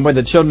and with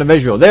the children of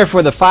Israel.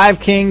 Therefore the 5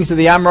 kings of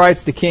the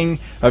Amorites, the king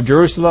of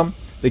Jerusalem,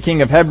 the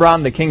king of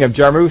Hebron, the king of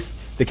Jarmuth,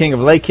 the king of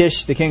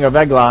Lachish, the king of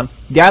Eglon,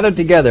 gathered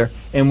together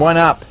and went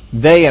up,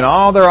 they and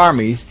all their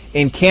armies,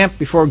 encamped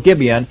before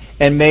Gibeon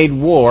and made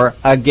war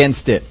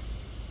against it.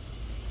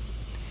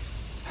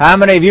 How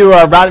many of you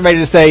are about ready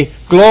to say,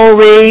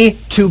 Glory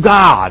to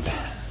God?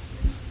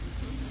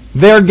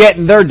 They're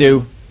getting their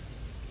due.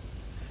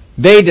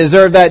 They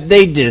deserve that.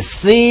 They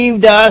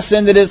deceived us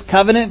into this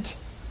covenant.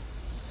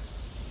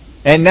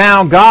 And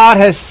now God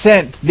has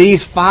sent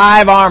these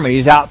 5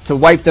 armies out to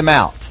wipe them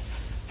out.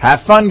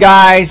 Have fun,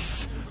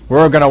 guys.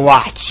 We're going to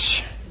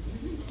watch.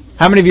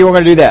 How many of you are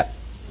going to do that?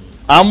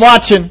 I'm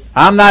watching.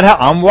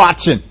 I'm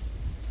watching.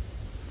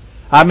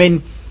 I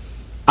mean,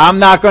 I'm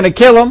not going to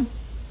kill them.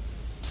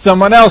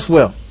 Someone else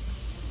will.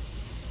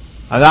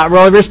 I'm not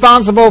really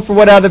responsible for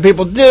what other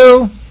people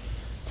do.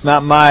 It's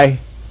not my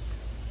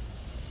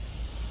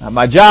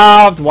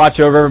job to watch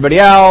over everybody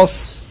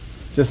else.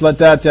 Just let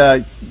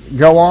that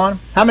go on.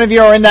 How many of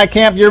you are in that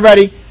camp? You're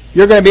ready.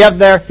 You're going to be up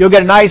there. You'll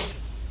get a nice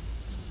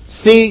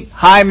seat,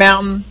 high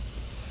mountain.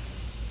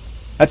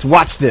 Let's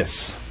watch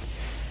this.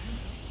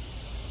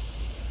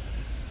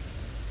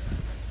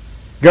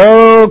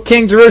 Go,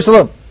 King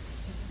Jerusalem.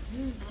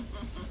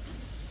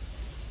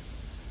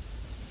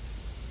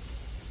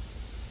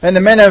 And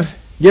the men of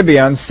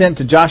Gibeon sent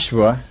to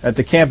Joshua at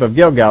the camp of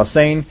Gilgal,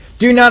 saying,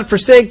 "Do not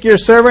forsake your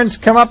servants.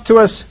 Come up to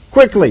us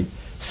quickly.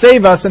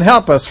 Save us and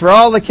help us, for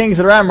all the kings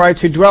of the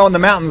Amorites who dwell in the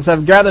mountains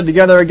have gathered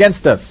together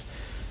against us."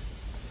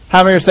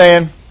 How many are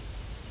saying,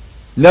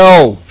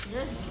 "No.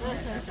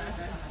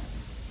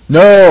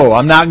 No,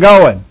 I'm not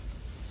going"?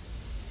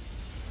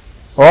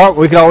 Or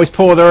we could always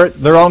pull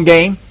their own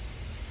game.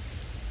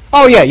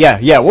 "Oh,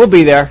 yeah, we'll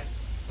be there.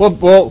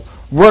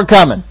 We're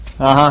coming.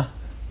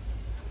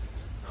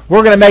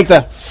 We're going to make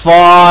the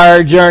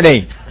far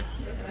journey.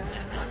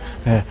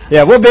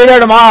 Yeah, we'll be there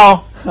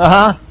tomorrow.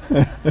 How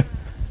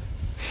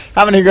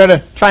many are going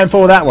to try and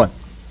pull that one?"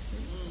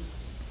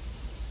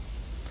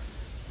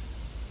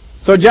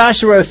 So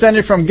Joshua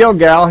ascended from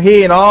Gilgal,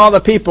 he and all the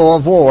people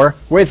of war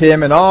with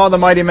him, and all the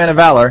mighty men of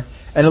valor.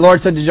 And the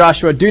Lord said to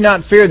Joshua, "Do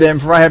not fear them,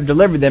 for I have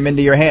delivered them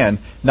into your hand.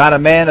 Not a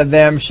man of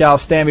them shall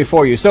stand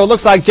before you." So it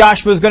looks like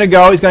Joshua's going to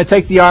go. He's going to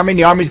take the army, and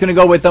the army's going to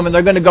go with them, and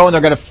they're going to go, and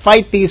they're going to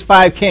fight these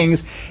 5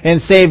 kings and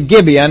save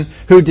Gibeon,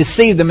 who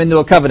deceived them into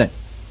a covenant.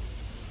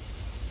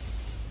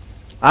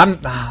 I'm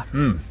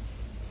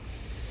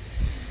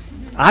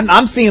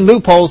seeing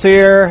loopholes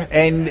here,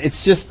 and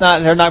it's just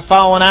they're not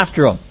following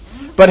after them.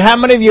 But how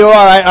many of you, all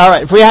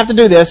right, if we have to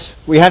do this,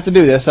 we have to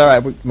do this. All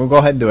right, we'll go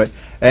ahead and do it,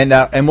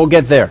 and we'll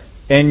get there.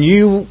 And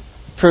you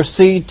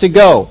proceed to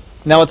go.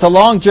 Now, it's a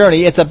long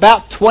journey. It's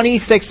about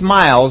 26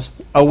 miles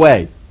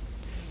away.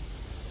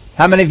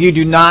 How many of you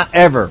do not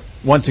ever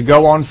want to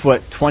go on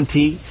foot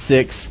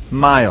 26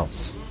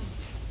 miles?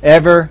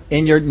 Never.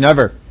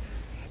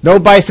 No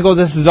bicycles.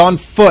 This is on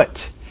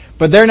foot.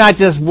 But they're not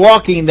just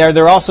walking there.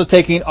 They're also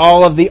taking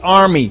all of the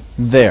army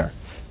there.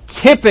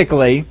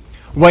 Typically,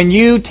 when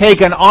you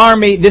take an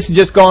army, this is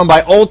just going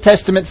by Old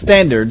Testament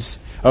standards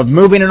of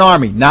moving an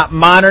army, not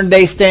modern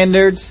day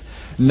standards,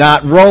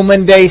 not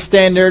Roman day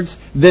standards.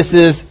 This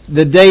is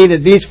the day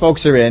that these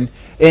folks are in.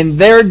 In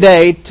their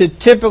day, to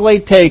typically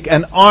take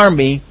an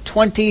army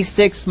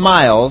 26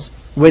 miles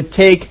would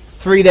take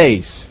 3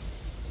 days.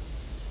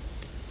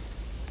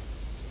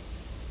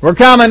 We're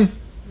coming.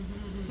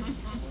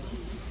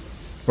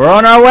 We're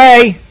on our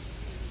way.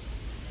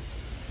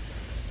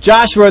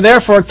 Joshua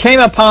therefore came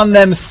upon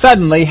them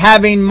suddenly,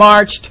 having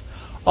marched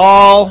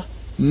all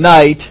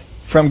night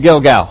from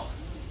Gilgal.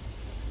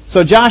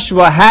 So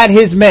Joshua had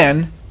his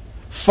men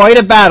fight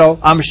a battle.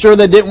 I'm sure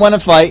they didn't want to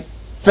fight,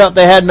 felt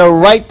they had no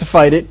right to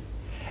fight it,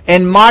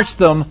 and marched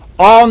them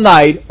all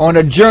night on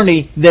a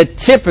journey that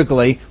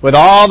typically, with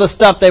all the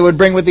stuff they would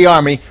bring with the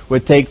army,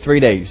 would take 3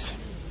 days.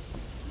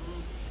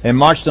 And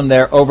marched them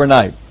there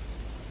overnight.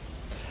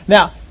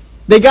 Now,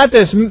 they got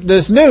this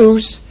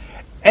news,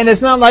 and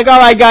it's not like, "All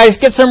right, guys,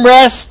 get some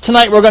rest.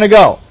 Tonight we're going to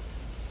go."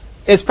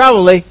 It's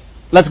probably,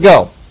 "Let's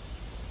go."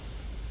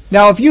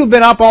 Now, if you've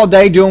been up all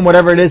day doing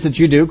whatever it is that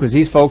you do, because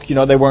these folks,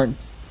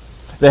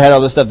 they had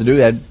other stuff to do.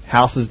 They had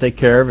houses to take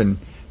care of and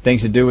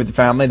things to do with the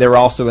family. They were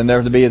also in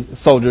there to be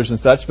soldiers and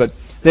such, but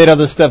they had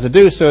other stuff to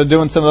do, so they're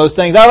doing some of those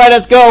things. "All right,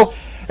 let's go,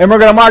 and we're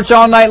going to march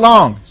all night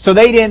long." So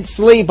they didn't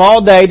sleep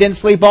all day, didn't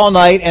sleep all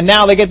night, and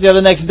now they get there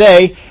the next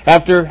day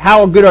after,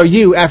 how good are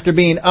you after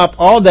being up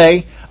all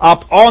day,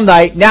 up all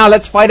night? Now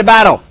let's fight a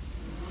battle.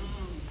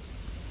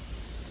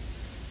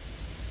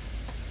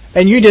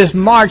 And you just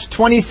marched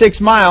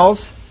 26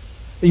 miles,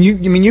 and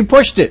you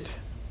pushed it.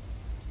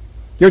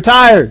 You're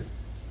tired.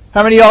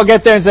 How many of y'all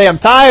get there and say, "I'm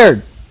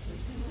tired.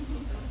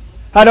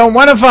 I don't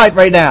want to fight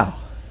right now.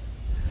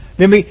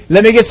 Let me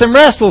get some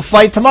rest. We'll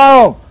fight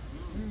tomorrow."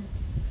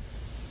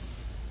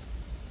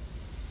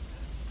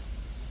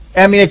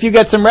 I mean, if you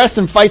get some rest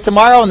and fight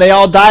tomorrow and they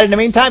all died in the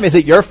meantime, is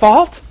it your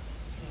fault?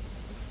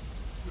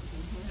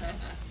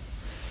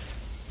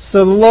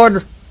 So the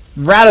Lord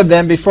routed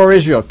them before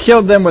Israel,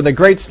 killed them with a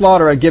great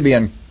slaughter at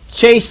Gibeon,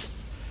 chased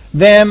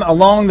them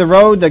along the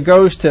road that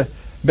goes to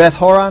Beth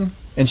Horon,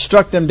 and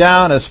struck them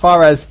down as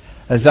far as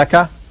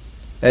Azekah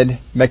and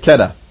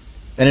Makkedah.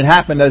 And it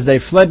happened as they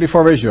fled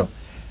before Israel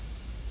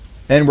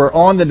and were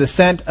on the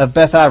descent of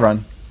Beth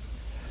Aron,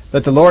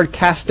 that the Lord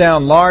cast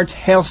down large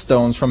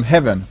hailstones from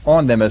heaven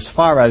on them as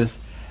far as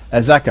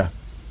Azekah,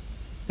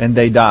 and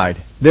they died.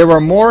 There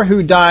were more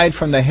who died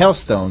from the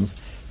hailstones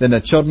than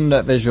the children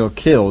of Israel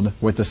killed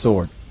with the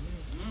sword.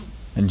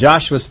 And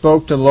Joshua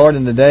spoke to the Lord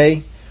in the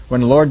day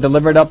when the Lord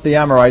delivered up the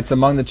Amorites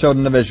among the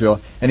children of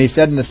Israel, and he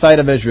said in the sight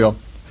of Israel,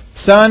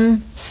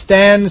 "Sun,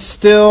 stand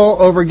still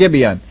over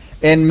Gibeon,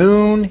 and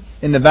moon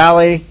in the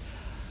valley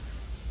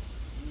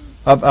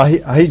of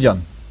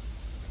Ahijon."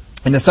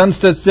 And the sun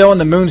stood still, and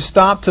the moon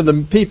stopped, till the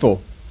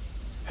people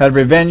had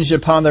revenge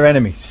upon their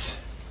enemies.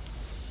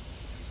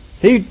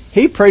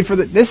 He prayed for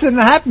this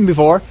hasn't happened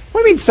before.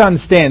 What do you mean, sun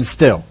stands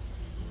still?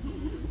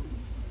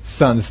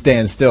 Sun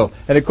stands still.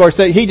 And of course,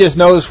 he just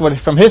knows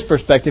from his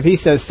perspective, he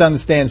says sun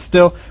stands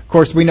still. Of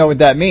course, we know what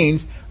that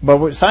means. But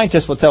what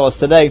scientists will tell us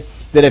today,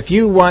 that if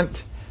you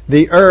want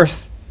the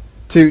earth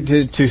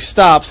to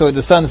stop so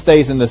the sun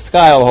stays in the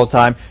sky all the whole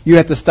time, you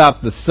have to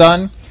stop the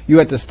sun, you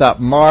have to stop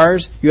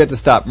Mars, you have to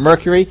stop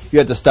Mercury, you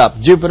have to stop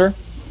Jupiter.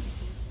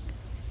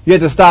 You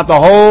have to stop the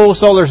whole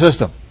solar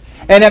system.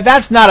 And if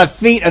that's not a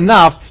feat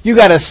enough, you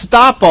got to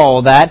stop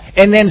all that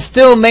and then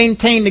still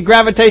maintain the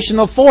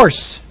gravitational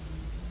force.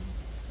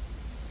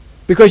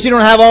 Because you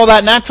don't have all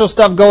that natural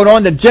stuff going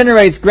on that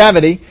generates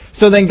gravity.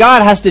 So then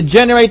God has to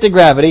generate the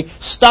gravity,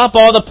 stop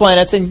all the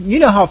planets, and you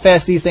know how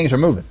fast these things are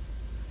moving.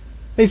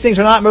 These things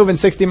are not moving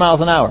 60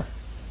 miles an hour.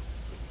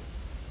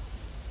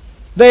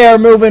 They are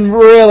moving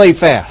really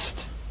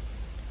fast.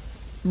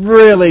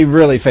 Really,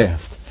 really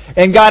fast.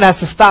 And God has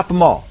to stop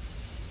them all.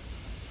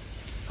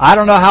 I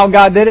don't know how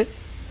God did it.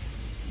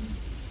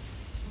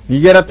 You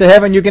get up to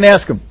heaven, you can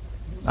ask Him.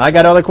 I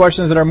got other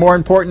questions that are more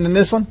important than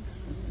this one.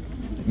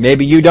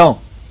 Maybe you don't.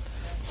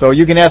 So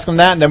you can ask Him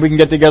that, and then we can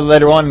get together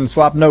later on and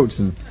swap notes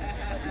and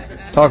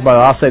talk about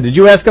it. I'll say, did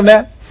you ask Him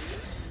that?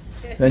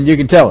 Then you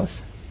can tell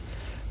us.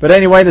 But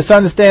anyway, the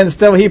sun stands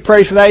still. He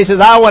prays for that. He says,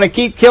 I want to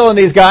keep killing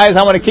these guys.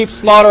 I want to keep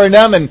slaughtering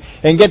them and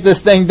get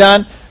this thing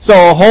done.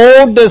 So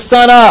hold the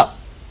sun up.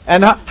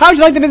 And how would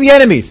you like to be the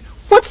enemies?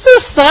 What's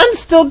the sun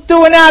still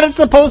doing out? It's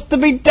supposed to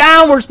be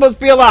down. We're supposed to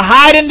be able to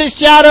hide in the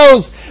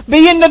shadows.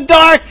 Be in the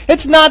dark.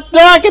 It's not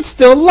dark. It's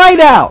still light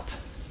out.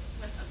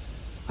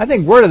 I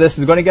think word of this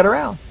is going to get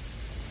around.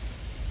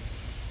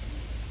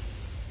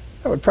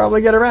 That would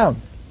probably get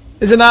around.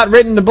 Is it not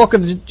written in the book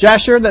of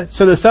Jasher that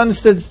so the sun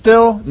stood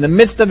still in the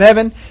midst of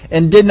heaven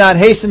and did not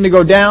hasten to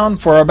go down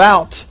for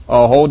about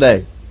a whole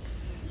day?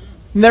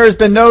 And there has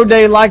been no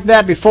day like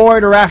that before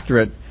it or after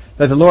it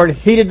that the Lord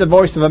heeded the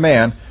voice of a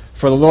man,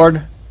 for the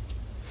Lord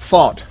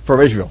fought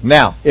for Israel.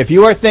 Now, if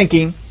you are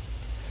thinking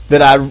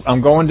that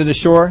I'm going to the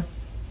shore,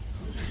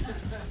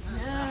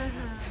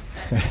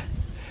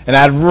 and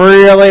I'd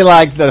really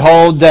like the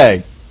whole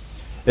day,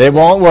 it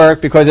won't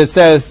work because it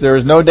says there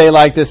is no day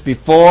like this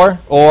before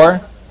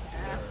or...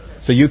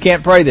 So you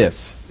can't pray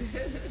this.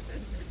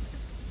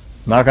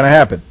 Not going to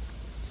happen.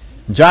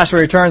 Joshua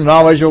returned and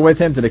all Israel with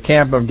him to the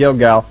camp of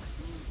Gilgal.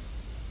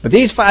 But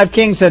these 5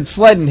 kings had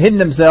fled and hidden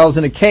themselves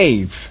in a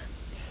cave.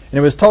 And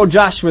it was told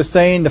Joshua,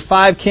 saying, the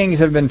 5 kings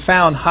have been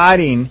found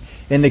hiding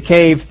in the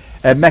cave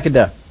at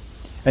Makkedah.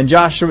 And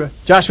Joshua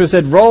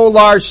said, roll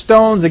large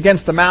stones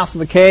against the mouth of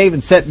the cave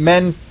and set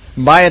men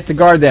by it to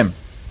guard them.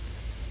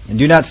 And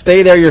do not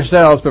stay there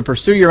yourselves, but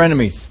pursue your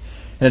enemies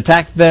and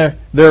attack their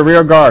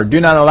rear guard. Do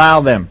not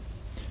allow them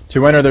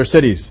to enter their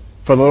cities,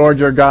 for the Lord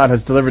your God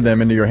has delivered them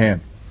into your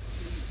hand.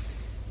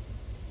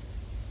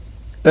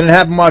 Then it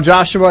happened while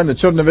Joshua and the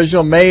children of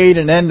Israel made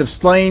an end of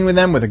slaying with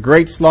them with a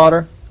great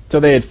slaughter, till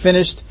they had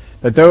finished,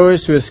 that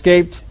those who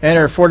escaped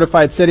entered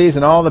fortified cities,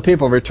 and all the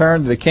people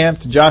returned to the camp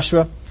to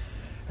Joshua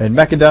and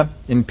Makkedah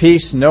in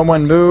peace. No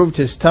one moved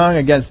his tongue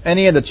against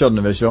any of the children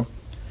of Israel.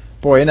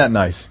 Boy, isn't that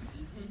nice?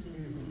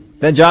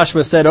 Then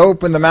Joshua said,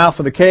 open the mouth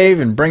of the cave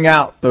and bring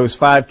out those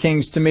 5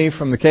 kings to me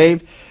from the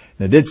cave.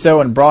 They did so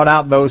and brought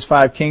out those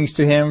 5 kings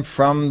to him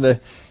from the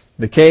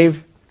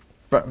cave,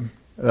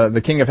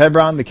 the king of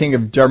Hebron, the king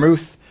of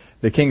Jarmuth,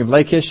 the king of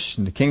Lachish,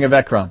 and the king of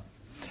Ekron.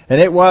 And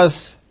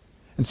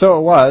so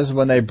it was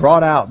when they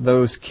brought out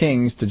those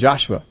kings to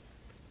Joshua,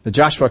 that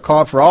Joshua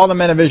called for all the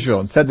men of Israel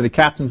and said to the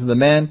captains of the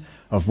men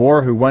of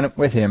war who went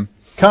with him,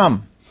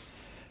 come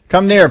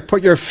near,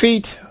 put your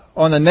feet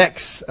on the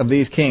necks of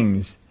these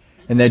kings.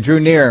 And they drew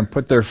near and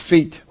put their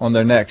feet on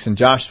their necks. And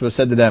Joshua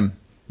said to them,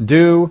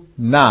 do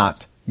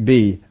not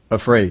be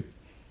afraid.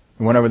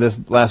 We went over this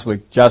last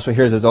week. Joshua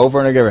hears this over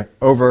and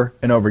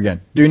over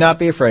again. Do not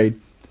be afraid.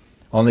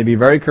 Only be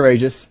very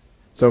courageous.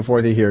 So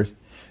forth he hears.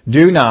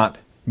 Do not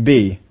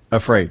be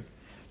afraid.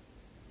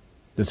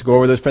 Let's go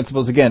over those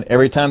principles again.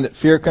 Every time that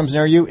fear comes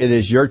near you, it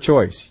is your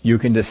choice. You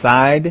can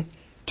decide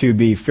to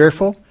be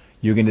fearful.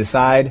 You can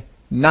decide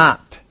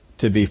not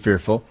to be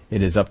fearful.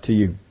 It is up to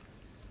you.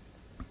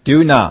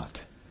 Do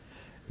not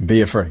be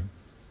afraid,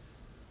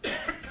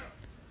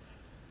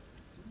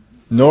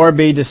 nor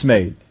be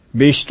dismayed.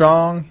 Be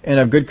strong and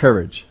of good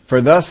courage,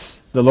 for thus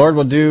the Lord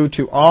will do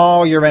to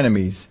all your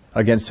enemies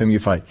against whom you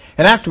fight.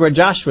 And afterward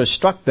Joshua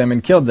struck them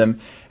and killed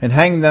them and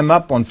hanged them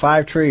up on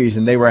 5 trees,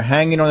 and they were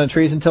hanging on the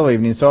trees until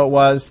evening. So it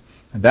was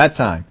at that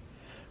time,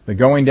 the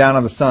going down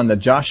of the sun, that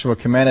Joshua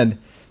commanded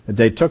that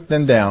they took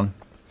them down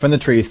from the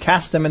trees,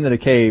 cast them into the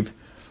cave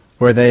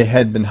where they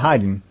had been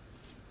hiding,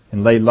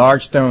 and laid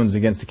large stones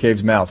against the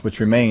cave's mouth, which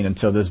remain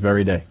until this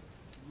very day.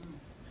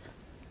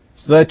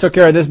 So they took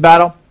care of this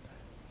battle.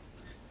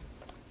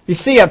 You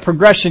see a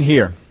progression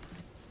here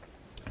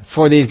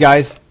for these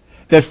guys.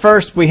 That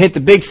first we hit the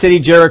big city,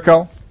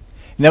 Jericho.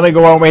 And then we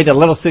go on, we hit the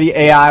little city,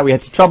 Ai. We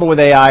had some trouble with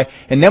Ai.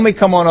 And then we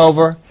come on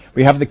over,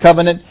 we have the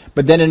covenant.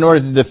 But then in order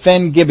to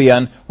defend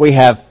Gibeon, we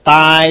have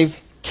 5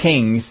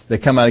 kings that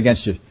come out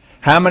against you.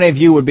 How many of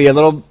you would be a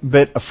little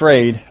bit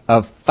afraid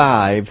of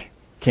 5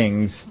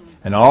 kings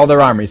and all their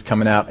armies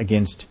coming out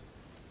against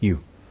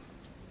you?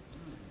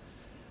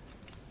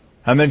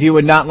 How many of you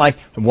would not like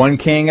 1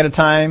 king at a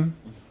time?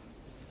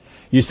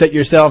 You set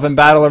yourself in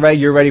battle array,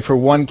 you're ready for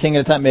 1 king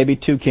at a time, maybe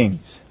 2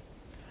 kings.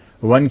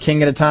 1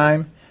 king at a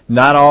time,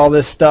 not all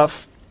this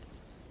stuff.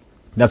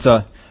 That's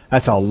a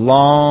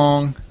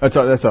lot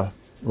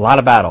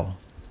of battle.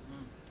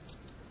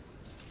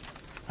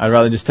 I'd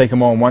rather just take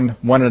them on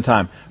one at a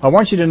time. I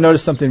want you to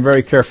notice something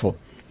very careful.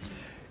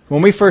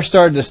 when we first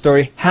started the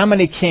story, how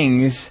many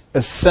kings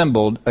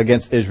assembled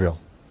against Israel?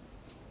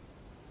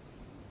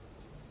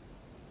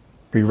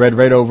 We read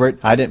right over it.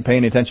 I didn't pay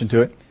any attention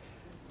to it.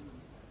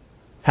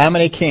 How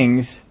many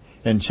kings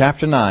in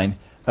chapter 9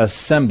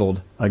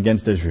 assembled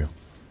against Israel?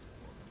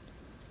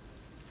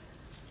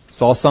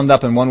 It's all summed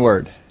up in one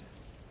word.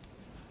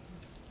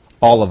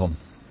 All of them.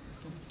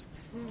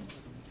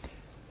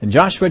 In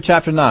Joshua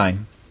chapter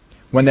 9,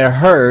 when they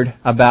heard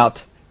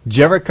about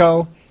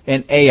Jericho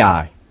and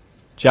Ai,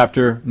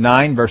 chapter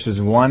 9, verses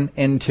 1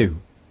 and 2,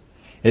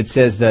 it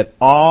says that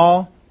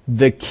all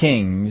the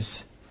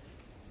kings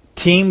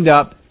teamed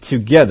up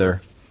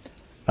together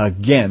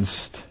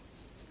against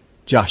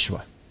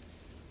Joshua,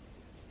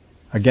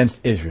 against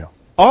Israel.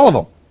 All of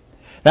them.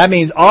 That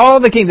means all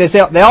the kings,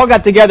 they all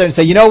got together and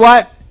say, you know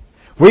what?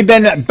 We've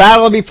been in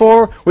battle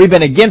before. We've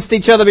been against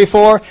each other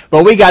before.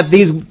 But we got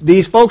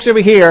these folks over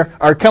here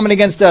are coming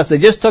against us. They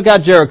just took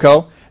out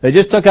Jericho. They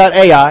just took out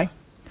Ai.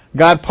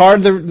 God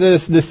parted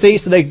the sea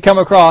so they could come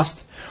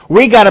across.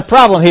 We got a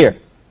problem here.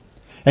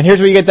 And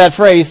here's where you get that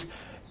phrase.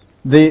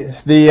 The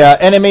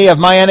enemy of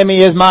my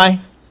enemy is my...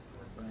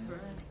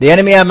 The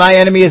enemy of my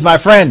enemy is my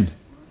friend.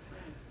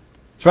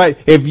 That's right.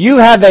 If you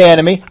have the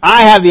enemy,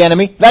 I have the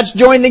enemy. Let's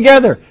join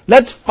together.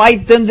 Let's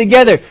fight them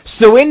together.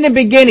 So in the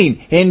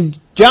beginning, in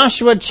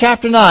Joshua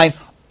chapter 9,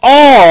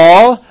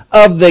 all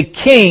of the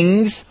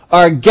kings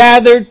are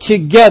gathered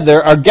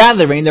together, are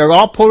gathering, they're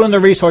all pulling their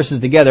resources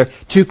together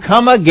to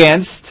come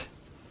against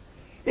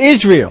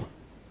Israel.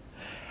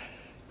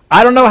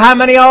 I don't know how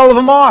many all of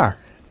them are.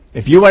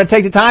 If you want to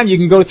take the time, you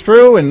can go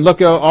through and look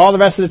at all the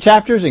rest of the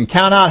chapters and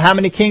count out how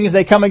many kings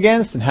they come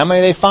against and how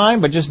many they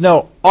find, but just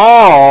know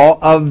all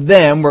of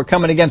them were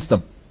coming against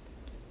them.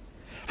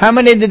 How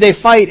many did they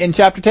fight in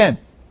chapter 10?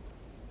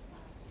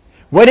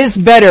 What is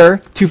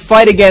better, to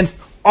fight against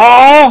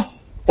all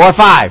or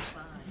 5?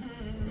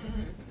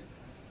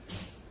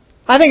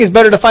 I think it's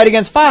better to fight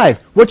against 5.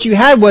 What you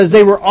had was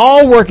they were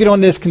all working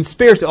on this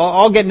conspiracy,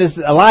 all getting this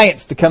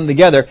alliance to come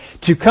together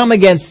to come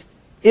against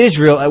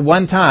Israel at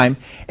one time,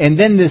 and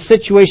then this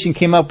situation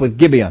came up with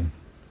Gibeon.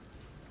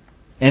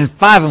 And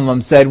 5 of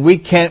them said, we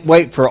can't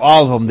wait for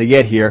all of them to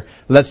get here.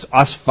 Let's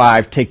us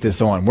 5 take this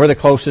on. We're the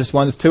closest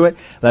ones to it.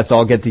 Let's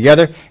all get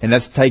together and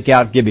let's take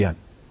out Gibeon.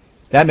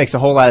 That makes a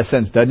whole lot of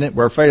sense, doesn't it?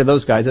 We're afraid of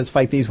those guys. Let's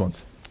fight these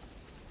ones.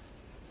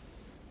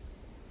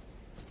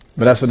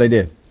 But that's what they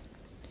did.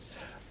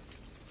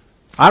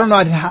 I don't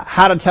know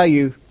how to tell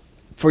you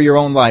for your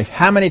own life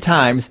how many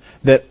times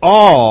that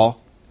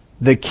all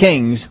the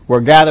kings were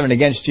gathering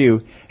against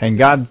you and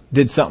God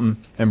did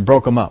something and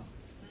broke them up.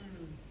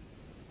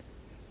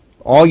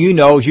 All you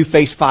know is you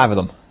faced 5 of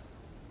them.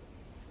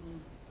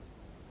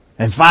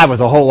 And 5 was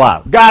a whole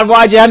lot. God,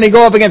 why'd you have me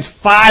go up against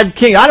 5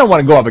 kings? I don't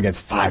want to go up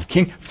against 5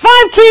 kings.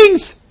 5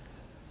 kings!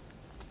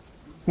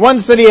 One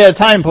city at a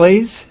time,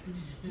 please.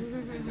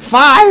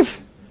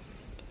 5!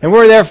 And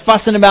we're there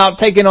fussing about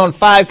taking on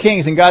 5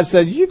 kings. And God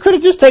said, you could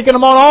have just taken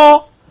them on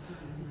all.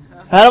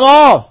 Had them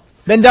all.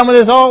 Been done with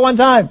this all at one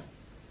time.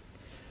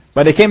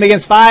 But they came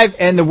against 5,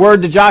 and the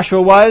word to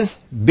Joshua was,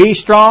 be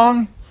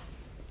strong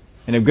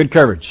and of good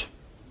courage.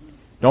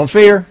 Don't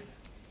fear.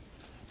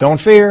 Don't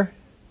fear.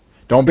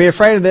 Don't be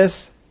afraid of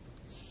this.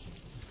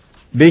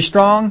 Be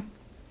strong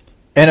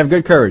and of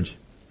good courage.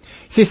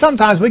 See,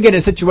 sometimes we get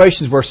in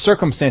situations where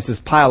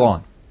circumstances pile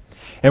on.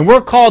 And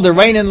we're called to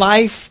reign in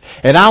life,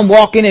 and I'm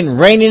walking and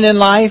reigning in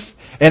life,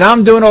 and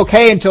I'm doing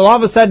okay until all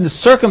of a sudden the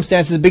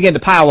circumstances begin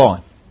to pile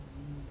on.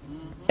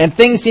 And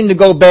things seem to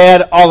go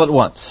bad all at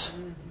once.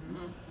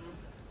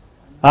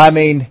 I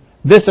mean,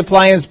 this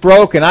appliance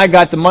broke and I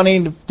got the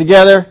money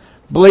together,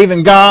 believe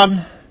in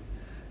God,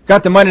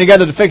 got the money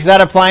together to fix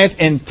that appliance,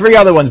 and 3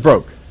 other ones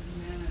broke.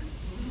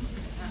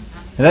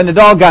 And then the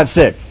dog got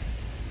sick.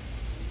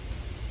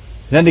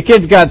 And then the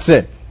kids got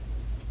sick.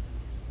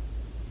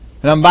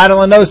 And I'm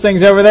battling those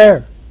things over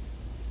there.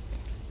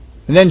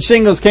 And then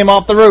shingles came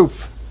off the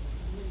roof.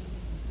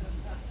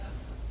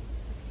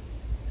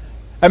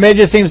 I mean, it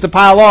just seems to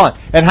pile on.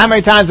 And how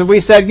many times have we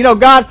said, you know,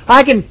 God,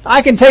 I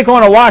can take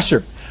on a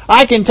washer.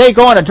 I can take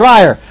on a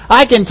dryer.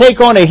 I can take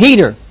on a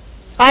heater.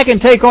 I can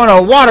take on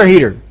a water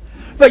heater.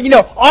 But, you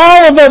know,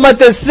 all of them at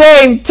the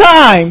same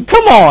time.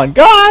 Come on,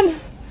 God.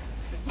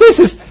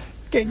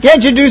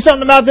 Can't you do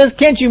something about this?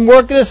 Can't you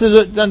work this?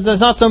 There's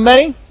not so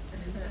many.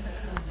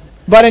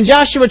 But in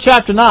Joshua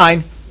chapter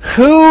 9,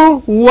 who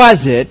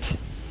was it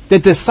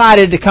that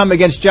decided to come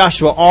against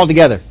Joshua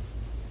altogether?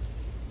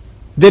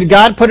 Did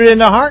God put it in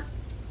their heart?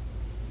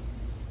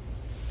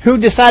 Who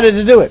decided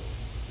to do it?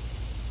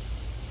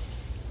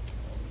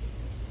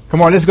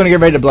 Come on, this is going to get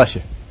ready to bless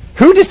you.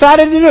 Who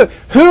decided to do it?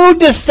 Who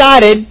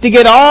decided to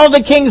get all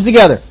the kings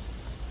together?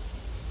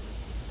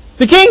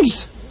 The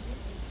kings.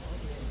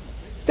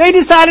 They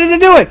decided to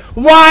do it.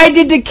 Why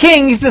did the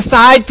kings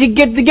decide to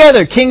get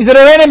together? Kings that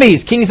are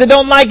enemies. Kings that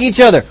don't like each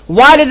other.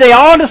 Why did they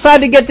all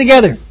decide to get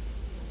together?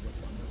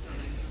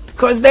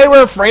 Because they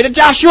were afraid of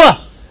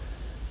Joshua.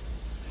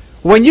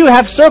 When you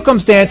have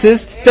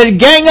circumstances that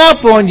gang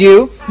up on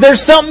you,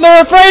 there's something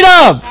they're afraid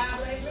of.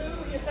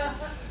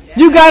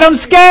 You got them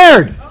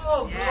scared.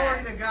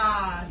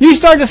 you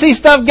start to see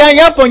stuff gang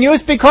up on you,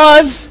 it's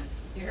because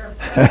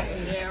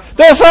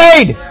they're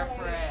afraid.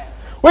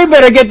 We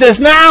better get this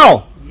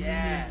now.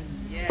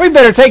 We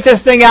better take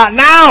this thing out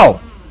now.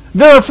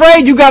 They're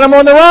afraid. You got them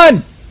on the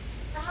run.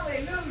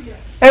 Hallelujah.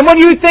 And what are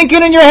you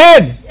thinking in your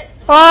head?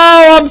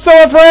 Oh, I'm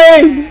so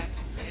afraid.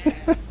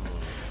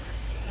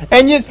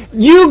 And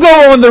you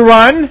go on the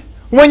run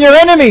when your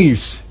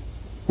enemies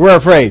were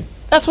afraid.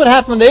 That's what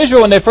happened to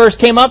Israel when they first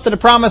came up to the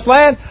promised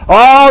land.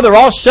 Oh, they're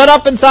all shut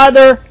up inside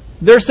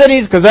their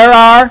cities because they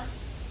are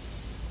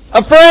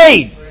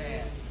afraid.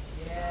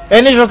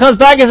 And Israel comes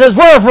back and says,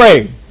 we're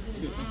afraid.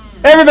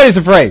 Everybody's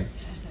afraid.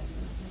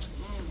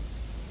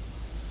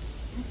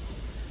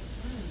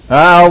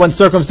 Oh, when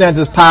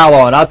circumstances pile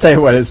on, I'll tell you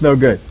what, it's no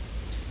good.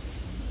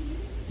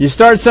 You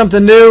start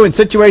something new and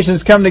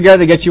situations come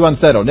together to get you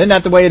unsettled. Isn't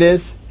that the way it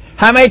is?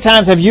 How many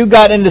times have you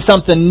got into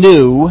something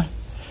new?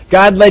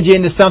 God led you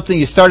into something,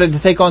 you started to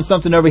take on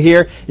something over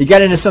here, you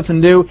got into something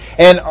new,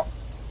 and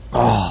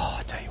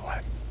I'll tell you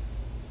what,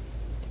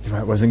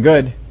 it wasn't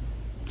good.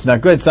 It's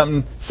not good.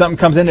 Something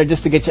comes in there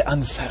just to get you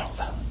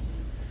unsettled.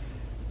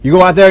 You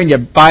go out there and you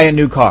buy a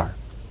new car.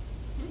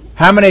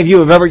 How many of you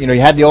have ever, you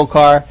had the old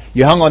car,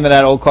 you hung on to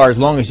that old car as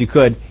long as you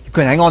could. You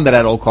couldn't hang on to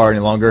that old car any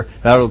longer.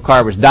 That old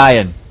car was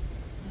dying.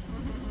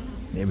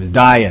 It was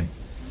dying.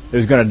 It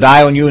was going to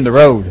die on you in the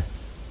road.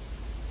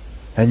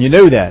 And you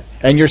knew that.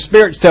 And your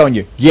spirit's telling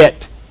you,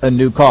 get a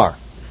new car.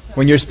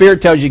 When your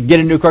spirit tells you, get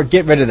a new car,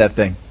 get rid of that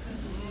thing.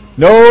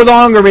 No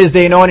longer is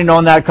the anointing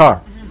on that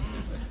car.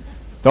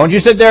 Don't you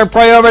sit there and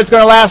pray over it's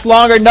going to last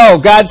longer. No,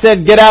 God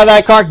said, get out of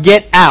that car.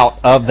 Get out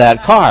of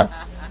that car.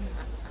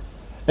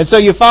 And so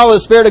you follow the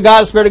Spirit of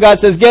God. The Spirit of God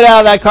says, get out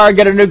of that car,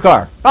 get a new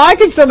car. Oh, I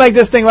can still make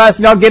this thing last.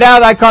 No, get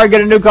out of that car,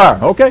 get a new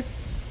car. Okay.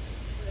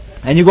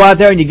 And you go out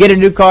there and you get a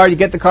new car. You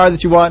get the car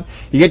that you want.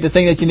 You get the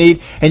thing that you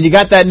need. And you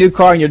got that new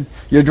car and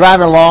you're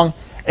driving along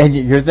and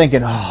you're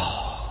thinking,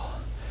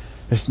 oh,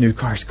 this new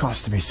car's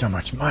costing me so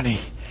much money.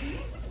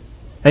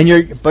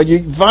 But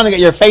you finally got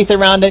your faith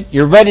around it.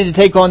 You're ready to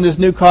take on this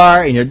new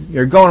car and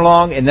you're going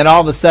along, and then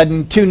all of a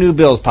sudden 2 new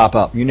bills pop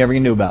up you never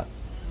knew about.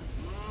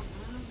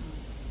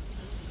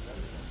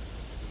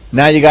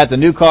 Now you got the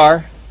new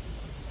car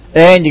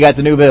and you got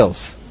the new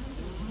bills.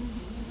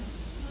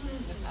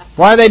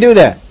 Why do they do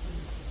that?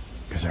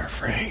 Because they're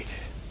afraid.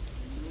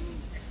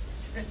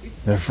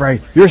 They're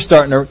afraid.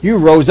 You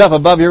rose up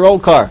above your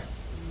old car.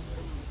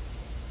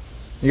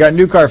 You got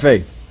new car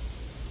faith.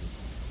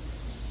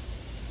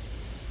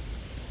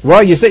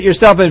 Well, you set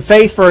yourself in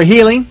faith for a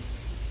healing,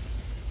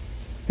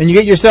 and you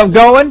get yourself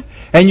going,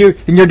 and you're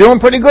doing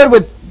pretty good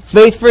with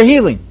faith for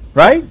healing,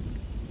 right?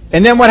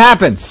 And then what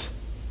happens?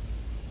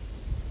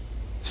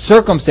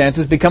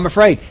 Circumstances become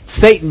afraid.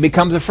 Satan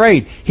becomes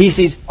afraid. He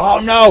sees, oh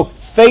no,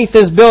 faith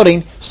is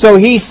building, so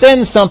he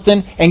sends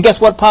something, and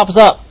guess what pops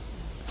up?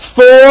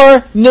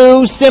 4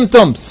 new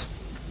symptoms.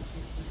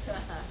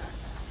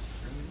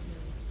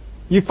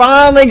 You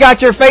finally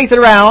got your faith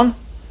around,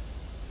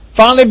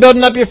 finally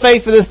building up your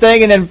faith for this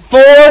thing, and then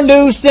 4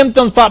 new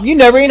symptoms pop. You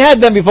never even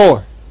had them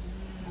before.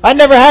 I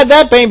never had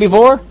that pain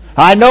before.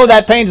 I know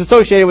that pain's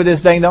associated with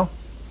this thing, though.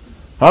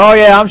 Oh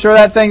yeah, I'm sure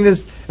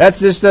that's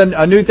just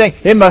a new thing.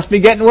 It must be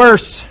getting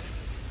worse.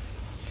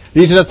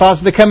 These are the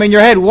thoughts that come in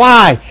your head.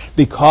 Why?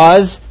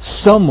 Because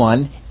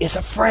someone is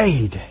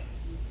afraid.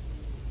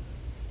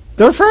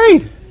 They're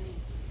afraid.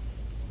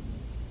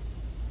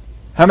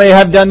 How many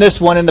have done this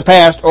one in the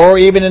past or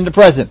even in the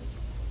present?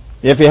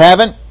 If you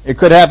haven't, it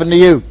could happen to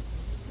you.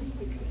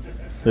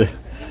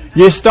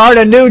 You start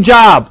a new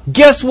job.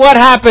 Guess what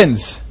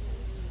happens?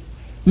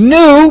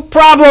 New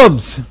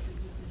problems.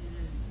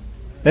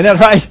 Isn't that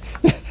right?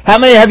 How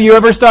many have you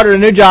ever started a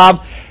new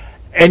job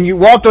and you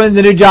walked on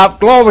the new job?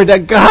 Glory to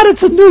God,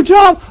 it's a new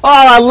job.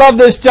 Oh, I love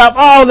this job.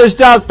 Oh, this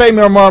job's paying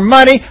me more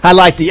money. I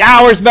like the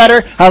hours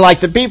better. I like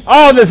the people.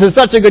 Oh, this is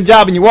such a good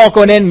job. And you walk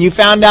on in and you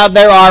found out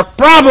there are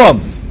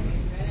problems.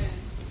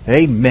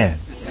 Amen.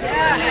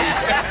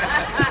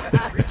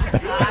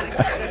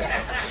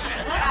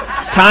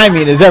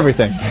 Timing is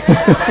everything.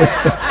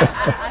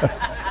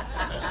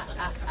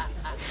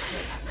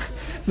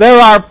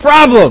 There are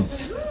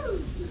problems.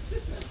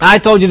 I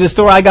told you the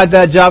story. I got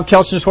that job,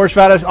 Kelchner's Horse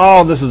Radish.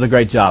 Oh, this was a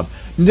great job.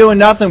 Doing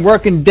nothing,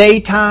 working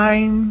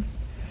daytime,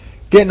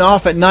 getting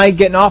off at night,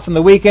 getting off on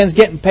the weekends,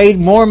 getting paid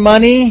more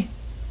money.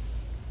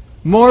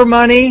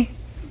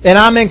 And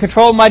I'm in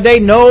control of my day.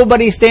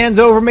 Nobody stands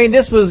over me.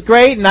 This was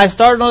great. And I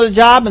started on the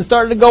job and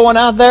started going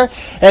out there.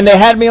 And they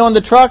had me on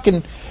the truck.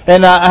 And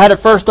I had to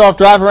first off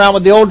drive around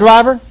with the old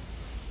driver.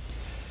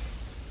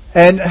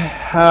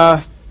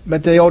 But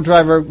the old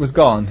driver was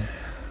gone.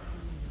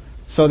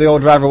 So the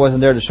old driver wasn't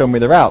there to show me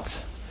the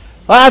routes.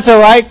 Well, that's all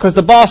right, because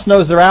the boss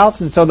knows the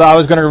routes. And so I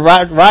was going to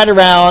ride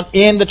around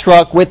in the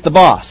truck with the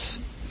boss.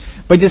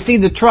 But you see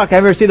the truck.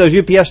 Have you ever seen those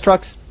UPS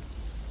trucks?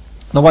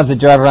 The ones that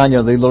drive around,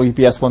 the little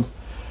UPS ones.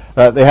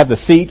 They have the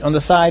seat on the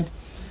side.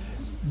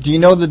 Do you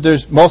know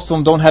that most of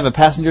them don't have a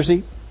passenger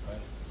seat?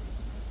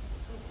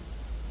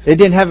 It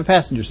didn't have a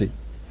passenger seat.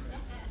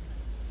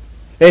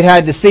 It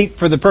had the seat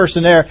for the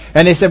person there.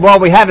 And they said, well,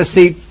 we have a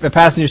seat, a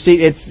passenger seat.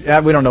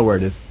 We don't know where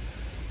it is.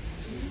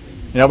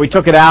 We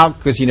took it out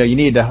because, you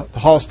need to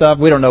haul stuff.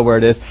 We don't know where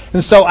it is.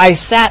 And so I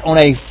sat on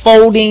a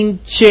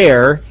folding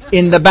chair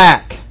in the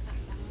back.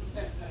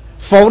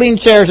 Folding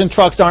chairs in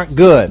trucks aren't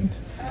good.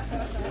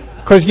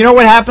 Because you know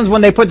what happens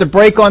when they put the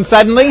brake on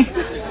suddenly?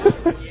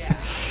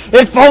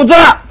 It folds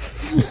up.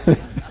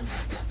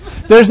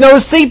 There's no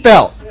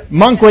seatbelt.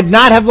 Monk would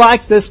not have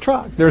liked this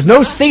truck. There's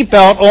no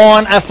seatbelt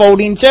on a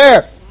folding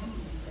chair.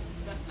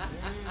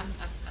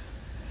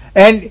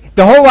 And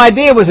the whole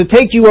idea was to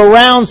take you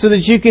around so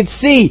that you could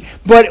see.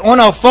 But on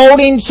a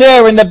folding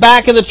chair in the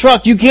back of the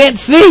truck, you can't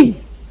see.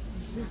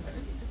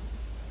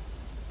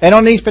 And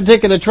on these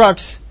particular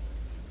trucks,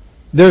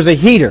 there's a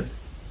heater.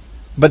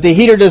 But the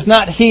heater does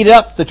not heat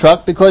up the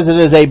truck because it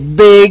is a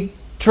big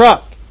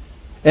truck.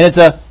 And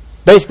it's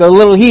basically a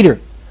little heater.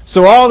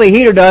 So all the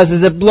heater does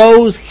is it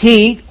blows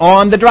heat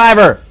on the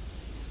driver.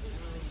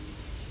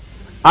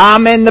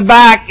 I'm in the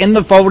back in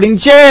the folding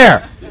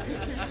chair.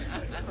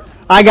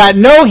 I got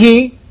no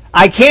heat.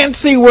 I can't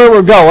see where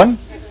we're going.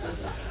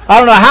 I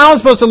don't know how I'm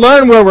supposed to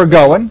learn where we're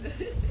going.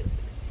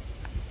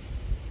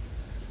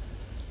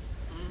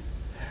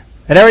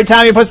 And every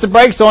time he puts the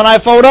brakes on, I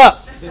fold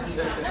up.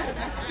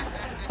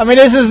 I mean,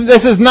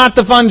 this is not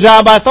the fun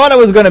job I thought it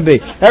was going to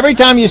be. Every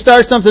time you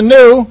start something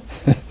new,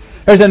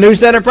 there's a new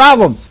set of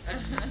problems.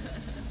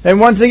 And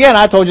once again,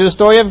 I told you the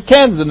story of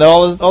Ken's and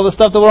all the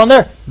stuff that went on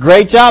there.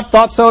 Great job,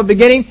 thought so at the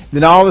beginning.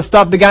 Then all the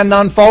stuff began to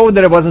unfold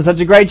that it wasn't such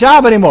a great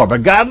job anymore.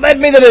 But God led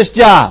me to this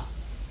job.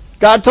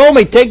 God told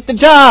me, take the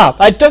job.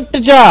 I took the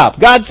job.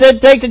 God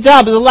said, take the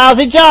job. It's a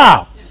lousy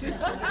job.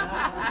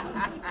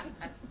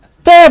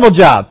 Terrible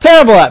job.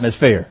 Terrible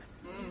atmosphere.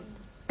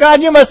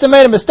 God, you must have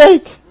made a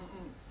mistake.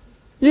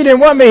 You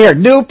didn't want me here.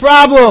 New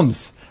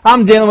problems.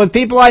 I'm dealing with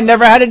people I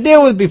never had to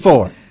deal with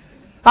before.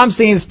 I'm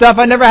seeing stuff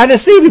I never had to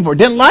see before.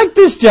 Didn't like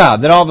this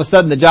job. Then all of a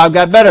sudden the job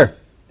got better.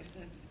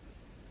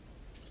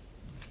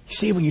 You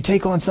see, when you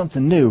take on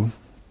something new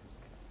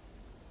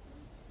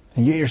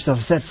and you get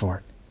yourself set for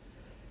it,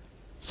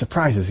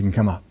 surprises can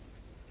come up.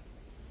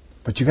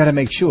 But you got to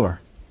make sure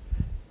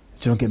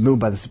that you don't get moved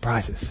by the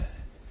surprises.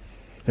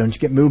 Don't you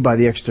get moved by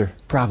the extra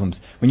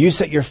problems. When you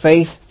set your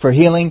faith for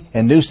healing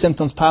and new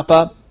symptoms pop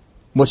up,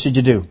 what should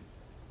you do?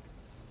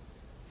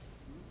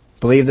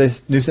 Believe the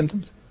new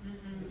symptoms?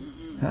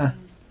 Huh?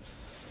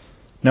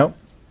 No.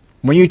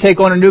 When you take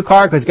on a new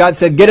car, because God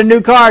said, get a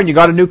new car, and you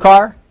got a new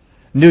car,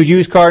 new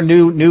used car,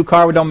 new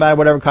car, it don't matter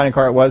whatever kind of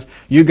car it was.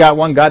 You got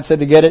one, God said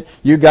to get it,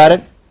 you got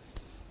it.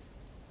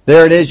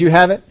 There it is, you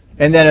have it.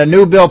 And then a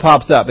new bill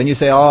pops up, and you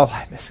say, oh,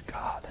 I miss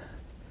God.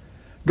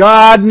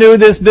 God knew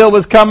this bill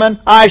was coming.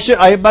 I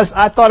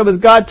thought it was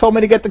God told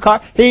me to get the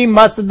car. He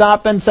must have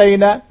not been saying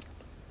that.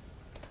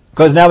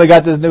 Because now we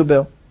got this new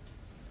bill.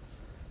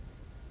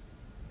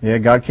 Yeah,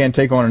 God can't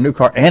take on a new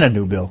car and a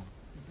new bill.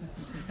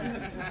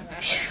 Man.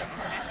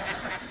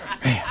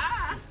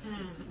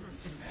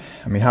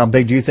 I mean, how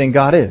big do you think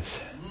God is?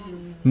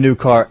 New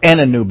car and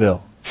a new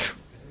bill.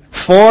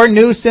 4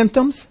 new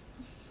symptoms?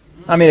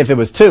 I mean, if it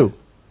was 2.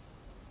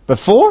 But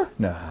 4?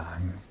 No. I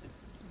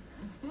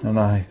don't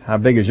know. How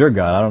big is your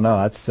God? I don't know.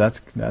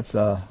 That's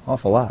an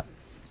awful lot.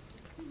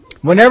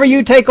 Whenever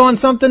you take on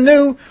something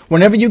new,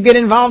 whenever you get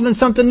involved in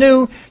something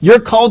new, you're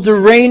called to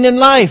reign in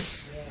life.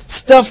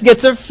 Stuff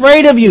gets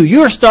afraid of you.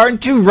 You're starting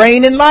to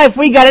reign in life.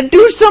 We got to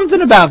do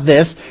something about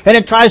this. And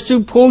it tries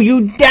to pull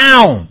you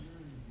down.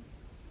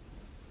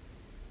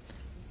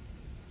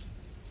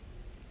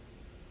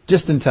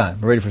 Just in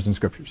time. We're ready for some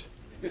scriptures.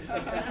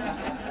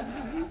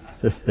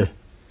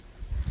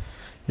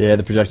 Yeah,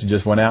 the projection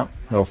just went out.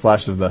 A little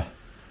flash of the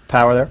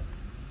power there.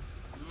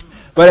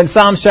 But in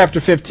Psalms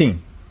chapter 15.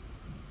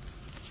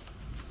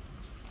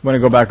 I'm going to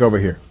go back over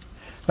here.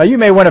 Now you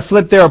may want to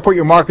flip there or put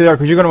your marker there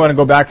because you're going to want to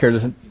go back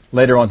here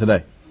later on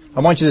today. I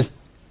want you to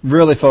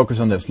really focus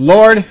on this.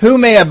 Lord, who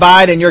may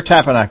abide in your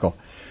tabernacle?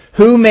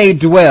 Who may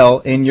dwell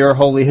in your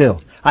holy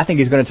hill? I think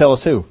he's going to tell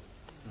us who.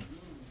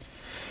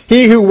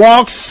 He who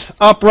walks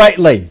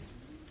uprightly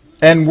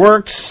and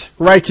works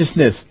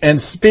righteousness and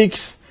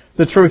speaks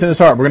the truth in his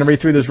heart. We're going to read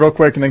through this real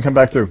quick and then come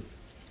back through.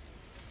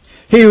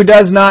 He who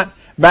does not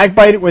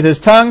backbite with his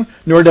tongue,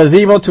 nor does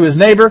evil to his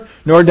neighbor,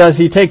 nor does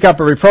he take up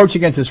a reproach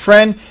against his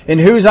friend, in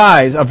whose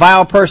eyes a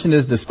vile person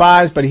is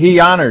despised, but he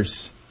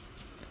honors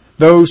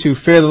those who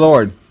fear the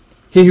Lord.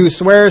 He who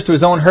swears to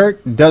his own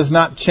hurt does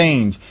not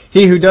change.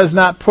 He who does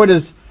not put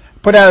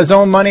out his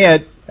own money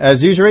at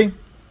usury,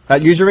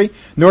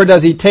 nor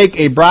does he take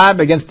a bribe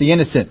against the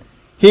innocent.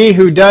 He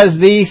who does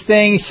these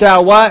things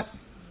shall what?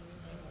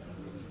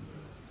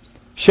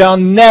 Shall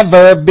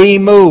never be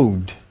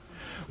moved.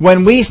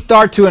 When we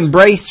start to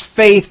embrace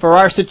faith for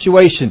our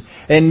situation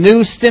and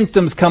new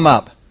symptoms come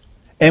up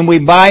and we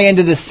buy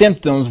into the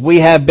symptoms, we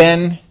have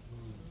been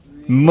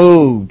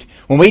moved.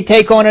 When we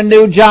take on a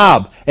new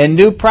job and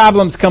new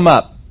problems come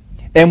up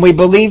and we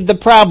believe the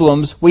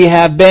problems, we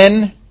have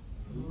been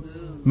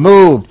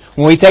moved.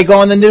 When we take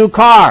on the new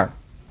car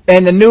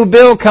and the new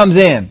bill comes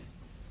in,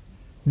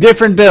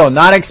 different bill,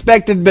 not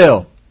expected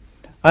bill,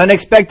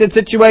 unexpected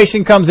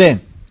situation comes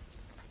in,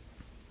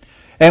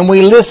 and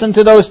we listen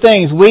to those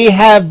things, we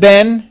have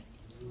been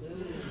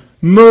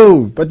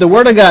moved. But the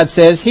Word of God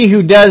says, he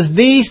who does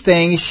these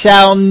things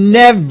shall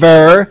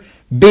never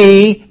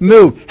be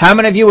moved. How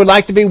many of you would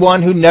like to be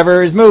one who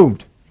never is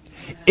moved?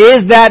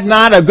 Is that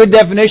not a good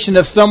definition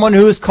of someone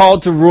who is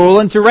called to rule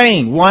and to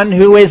reign? One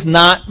who is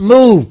not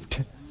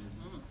moved.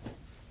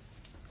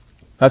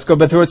 Let's go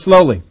through it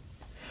slowly.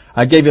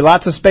 I gave you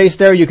lots of space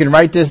there. You can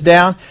write this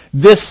down.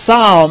 This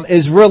psalm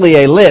is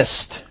really a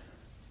list.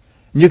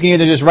 You can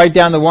either just write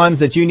down the ones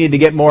that you need to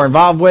get more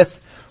involved with,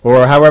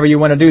 or however you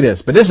want to do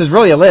this. But this is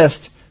really a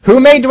list. Who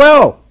may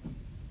dwell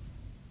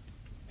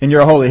in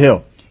your holy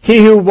hill?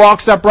 He who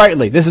walks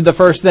uprightly. This is the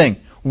first thing.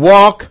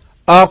 Walk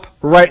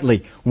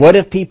uprightly. What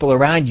if people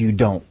around you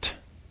don't?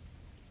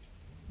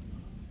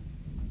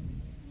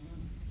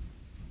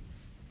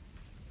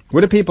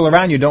 What if people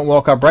around you don't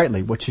walk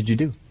uprightly? What should you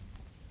do?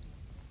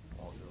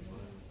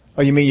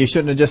 Oh, you mean you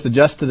shouldn't just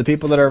adjust to the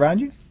people that are around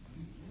you?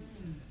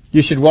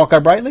 You should walk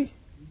uprightly?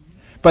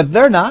 But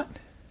they're not.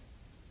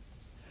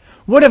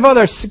 What if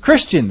other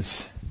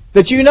Christians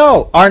that you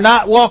know are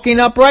not walking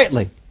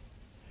uprightly?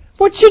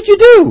 What should you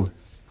do?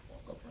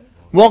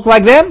 Walk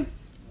like them?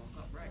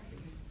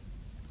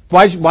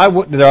 Why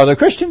would there are other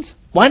Christians?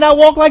 Why not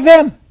walk like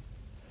them?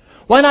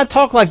 Why not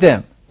talk like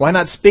them? Why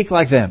not speak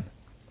like them?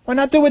 Why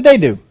not do what they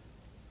do?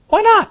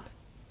 Why not?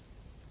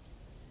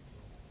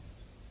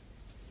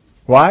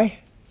 Why?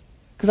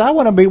 Because I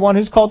want to be one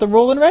who's called to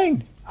rule and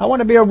reign. I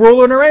want to be a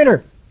ruler and a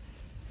reigner.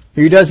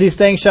 He who does these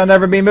things shall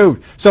never be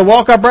moved. So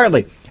walk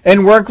uprightly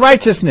and work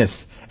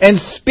righteousness and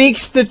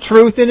speaks the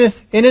truth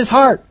in his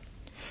heart.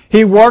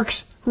 He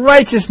works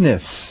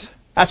righteousness.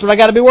 That's what I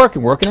got to be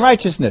working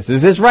righteousness.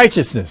 Is this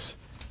righteousness?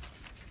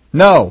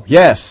 No.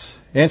 Yes.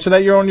 Answer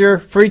that you're on your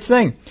for each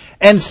thing.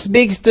 And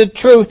speaks the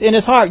truth in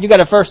his heart. You got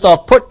to first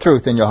off put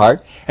truth in your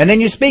heart, and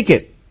then you speak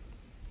it.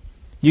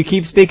 You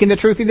keep speaking the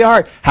truth in your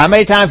heart. How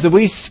many times have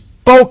we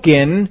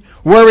spoken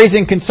worries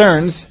and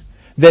concerns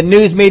that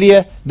news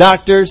media,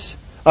 doctors,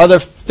 other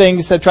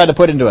things have tried to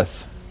put into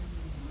us?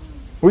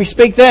 We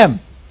speak them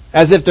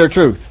as if they're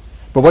truth.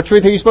 But what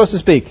truth are you supposed to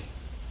speak?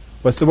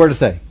 What's the Word to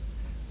say?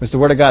 What's the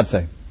Word of God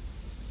say?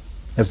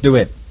 Let's do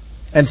it.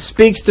 And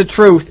speaks the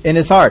truth in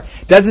his heart.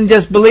 Doesn't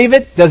just believe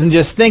it, doesn't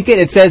just think it.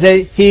 It says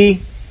that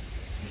he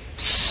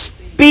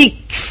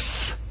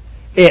speaks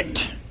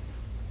it.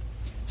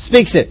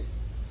 Speaks it.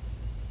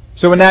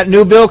 So when that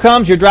new bill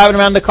comes, you're driving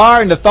around the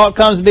car and the thought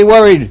comes to be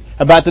worried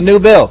about the new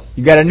bill.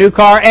 You got a new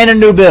car and a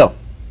new bill.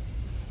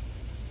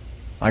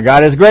 My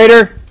God is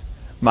greater.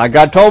 My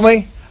God told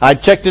me. I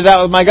checked it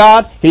out with my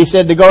God. He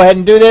said to go ahead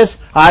and do this.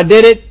 I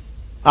did it.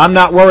 I'm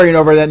not worrying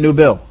over that new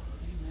bill.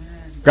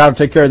 God will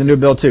take care of the new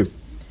bill too.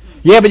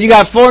 Yeah, but you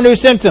got 4 new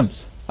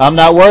symptoms. I'm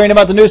not worrying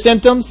about the new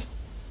symptoms.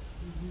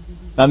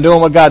 I'm doing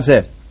what God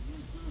said.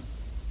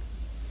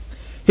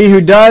 He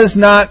who does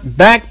not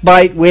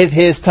backbite with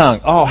his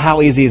tongue. Oh,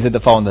 how easy is it to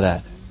fall into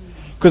that?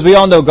 Because we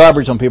all know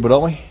garbage on people,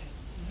 don't we?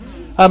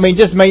 I mean,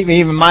 just maybe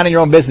even minding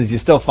your own business, you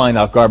still find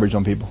out garbage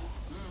on people.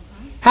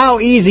 How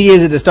easy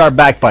is it to start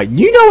backbiting?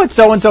 You know what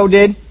so-and-so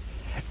did?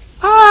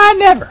 I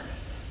never.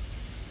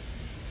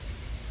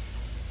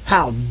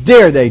 How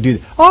dare they do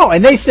that? Oh,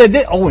 and they said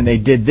this. Oh, and they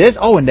did this.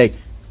 Oh, and they...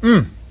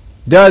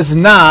 Does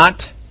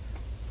not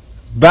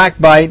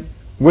backbite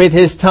with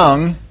his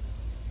tongue.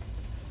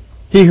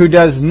 He who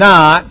does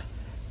not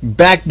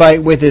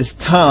backbite with his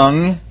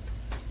tongue,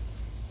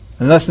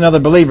 unless another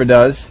believer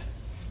does,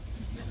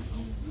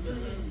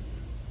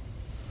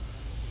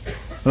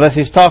 unless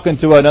he's talking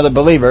to another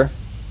believer,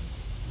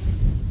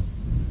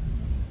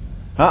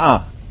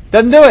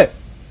 doesn't do it.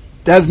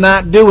 Does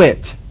not do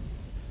it.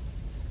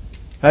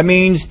 That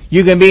means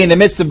you can be in the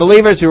midst of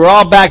believers who are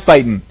all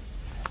backbiting,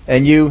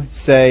 and you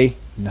say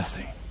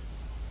nothing.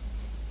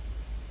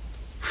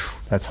 Whew,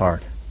 that's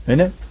hard, isn't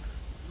it?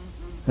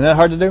 Isn't that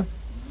hard to do?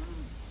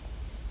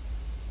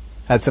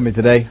 I had somebody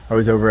today. I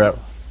was over at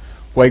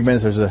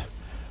Wegmans. There's a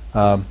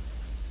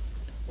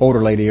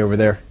older lady over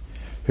there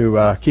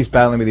who keeps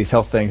battling with these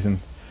health things, and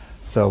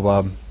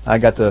so I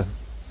got to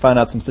find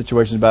out some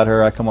situations about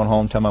her. I come on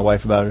home, tell my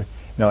wife about her.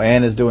 You know,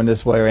 Ann is doing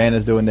this way, or Ann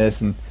is doing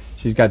this, and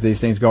she's got these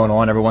things going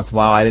on. Every once in a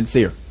while, I didn't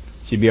see her.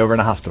 She'd be over in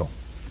the hospital.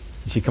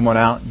 She'd come on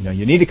out. You know,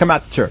 you need to come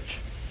out to church.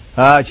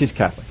 She's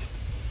Catholic,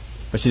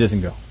 but she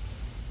doesn't go.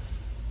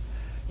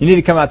 You need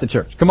to come out to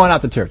church. Come on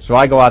out to church. So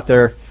I go out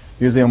there,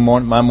 usually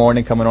on my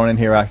morning, coming on in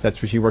here.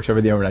 That's where she works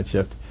over the overnight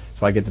shift.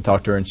 So I get to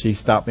talk to her, and she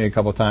stopped me a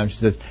couple of times. She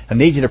says, I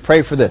need you to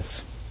pray for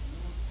this.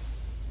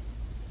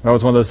 That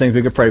was one of those things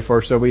we could pray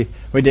for. So we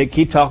did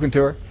keep talking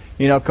to her.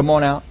 You know, come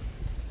on out.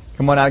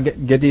 Come on out,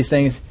 get these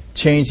things,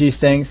 change these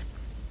things.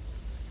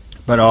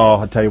 But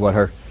I'll tell you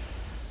what,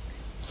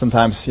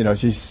 sometimes, you know,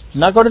 she's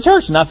not going to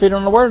church, not feeding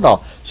on the Word at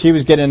all. She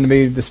was getting into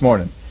me this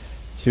morning.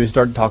 She was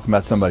starting talking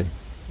about somebody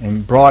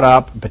and brought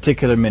up a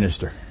particular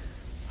minister.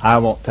 I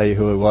won't tell you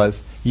who it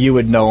was. You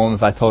would know him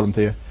if I told him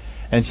to you.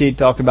 And she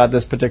talked about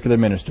this particular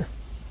minister.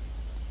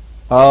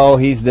 Oh,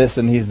 he's this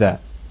and he's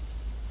that.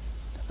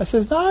 I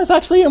says, no, I was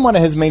actually in one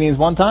of his meetings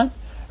one time.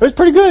 It was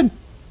pretty good.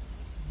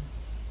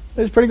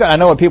 He's pretty good. I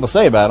know what people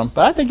say about him,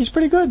 but I think he's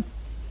pretty good.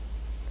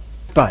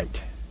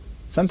 But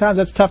sometimes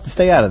that's tough to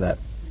stay out of that.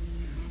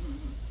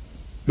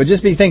 But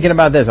just be thinking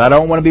about this. I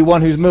don't want to be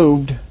one who's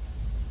moved.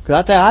 Because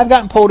I tell you, I've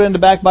gotten pulled into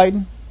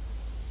backbiting.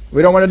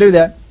 We don't want to do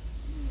that.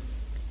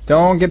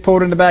 Don't get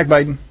pulled into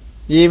backbiting.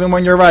 Even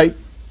when you're right.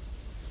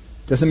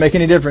 Doesn't make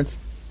any difference.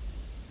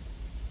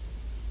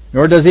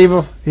 Nor does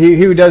evil, he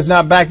who does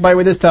not backbite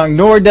with his tongue,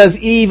 nor does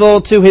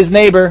evil to his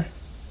neighbor.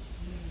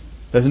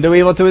 Doesn't do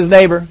evil to his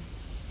neighbor.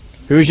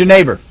 Who's your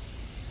neighbor?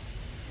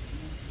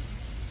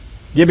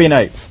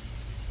 Gibeonites.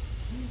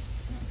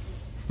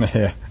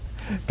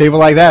 People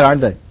like that,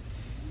 aren't they?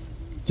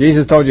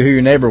 Jesus told you who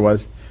your neighbor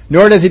was.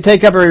 Nor does he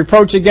take up a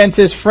reproach against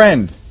his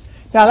friend.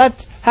 Now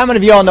how many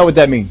of you all know what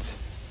that means?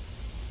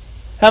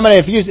 How many,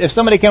 if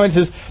somebody came and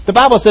says, the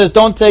Bible says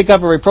don't take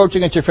up a reproach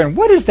against your friend.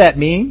 What does that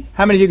mean?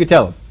 How many of you could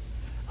tell them?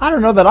 I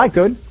don't know that I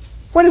could.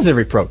 What is a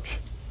reproach?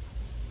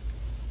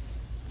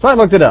 So I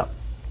looked it up.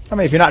 I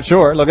mean, if you're not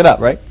sure, look it up,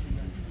 right?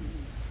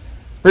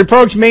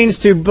 Reproach means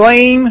to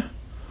blame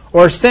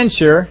or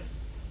censure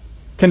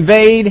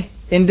conveyed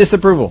in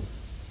disapproval.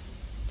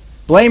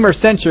 Blame or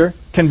censure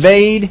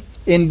conveyed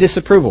in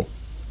disapproval.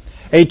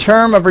 A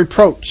term of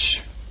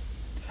reproach.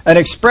 An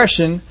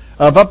expression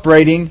of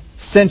upbraiding,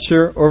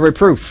 censure, or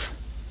reproof.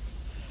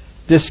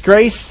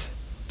 Disgrace,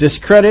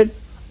 discredit,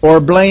 or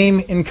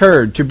blame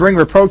incurred. To bring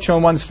reproach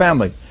on one's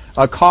family.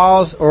 A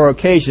cause or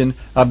occasion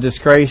of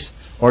disgrace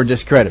or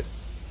discredit.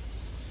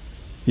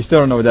 You still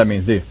don't know what that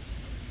means, do you?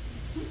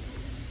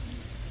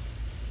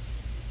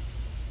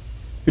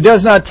 Who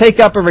does not take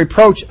up a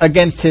reproach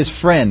against his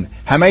friend.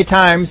 How many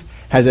times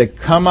has it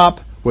come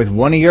up with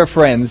one of your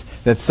friends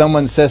that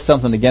someone says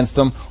something against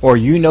them, or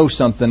you know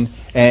something,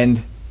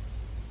 and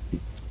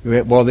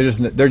well,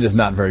 they're just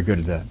not very good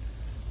at that.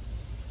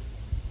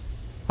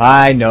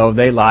 I know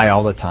they lie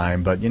all the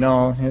time, but you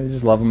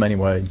just love them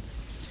anyway.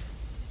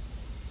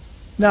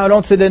 No,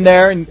 don't sit in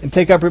there and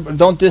take up.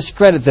 Don't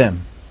discredit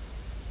them.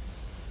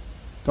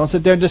 Don't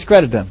sit there and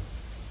discredit them.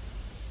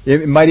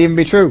 It might even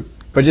be true,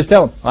 but just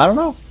tell them, I don't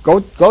know.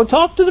 Go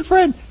talk to the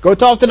friend. Go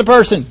talk to the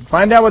person.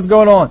 Find out what's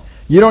going on.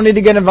 You don't need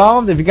to get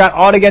involved. If you got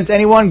aught against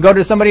anyone, go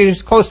to somebody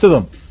who's close to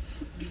them.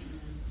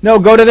 No,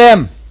 go to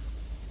them.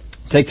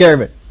 Take care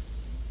of it.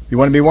 You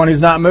want to be one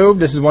who's not moved?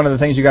 This is one of the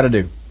things you got to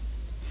do.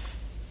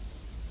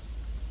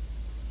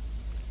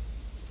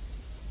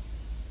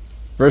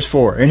 Verse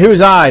 4. In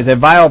whose eyes a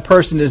vile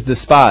person is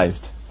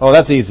despised. Oh,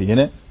 that's easy, isn't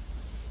it?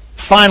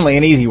 Finally,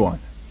 an easy one.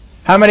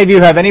 How many of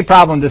you have any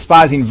problem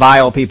despising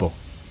vile people?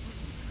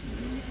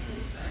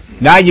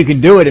 Now you can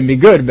do it and be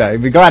good about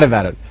it, be glad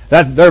about it.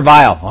 They're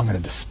vile. Oh, I'm going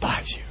to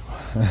despise you.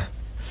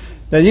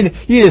 Now you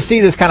just see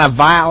this kind of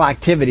vile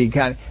activity,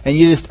 and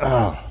you just,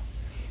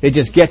 it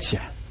just gets you.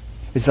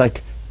 It's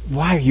like,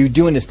 why are you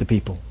doing this to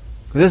people?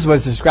 This is what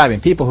it's describing.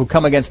 People who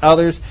come against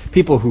others,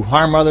 people who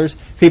harm others,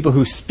 people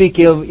who speak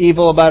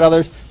evil about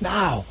others.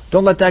 No,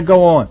 don't let that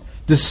go on.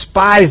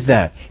 Despise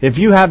that. If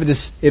you have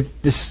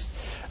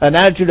an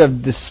attitude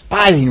of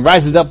despising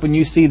rises up when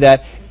you see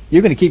that,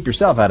 you're going to keep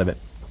yourself out of it.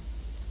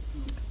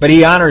 But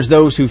he honors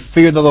those who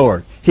fear the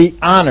Lord. He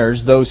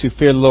honors those who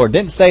fear the Lord.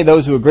 Didn't say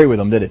those who agree with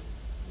him, did it?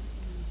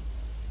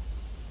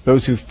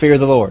 Those who fear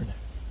the Lord.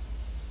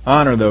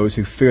 Honor those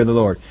who fear the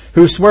Lord.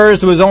 Who swears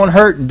to his own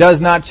hurt and does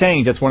not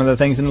change. That's one of the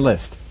things in the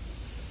list.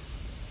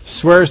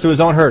 Swears to his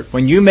own hurt.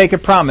 When you make a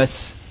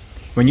promise,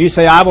 when you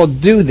say, I will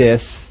do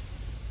this,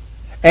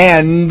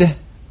 and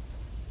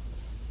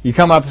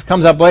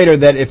comes up later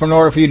that if in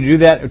order for you to do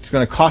that, it's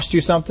going to cost you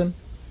something,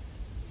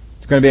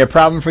 it's going to be a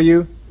problem for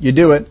you, you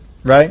do it,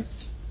 right?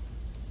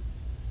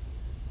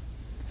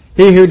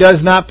 He who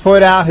does not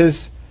put out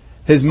his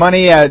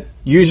money at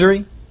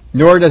usury,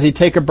 nor does he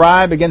take a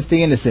bribe against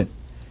the innocent.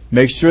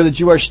 Make sure that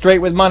you are straight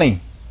with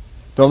money.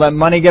 Don't let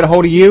money get a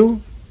hold of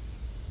you.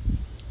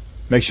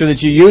 Make sure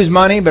that you use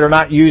money, but are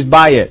not used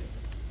by it.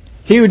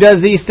 He who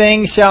does these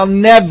things shall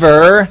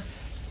never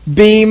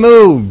be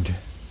moved.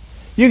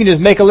 You can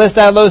just make a list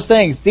out of those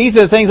things. These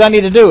are the things I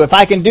need to do. If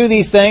I can do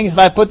these things, if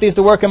I put these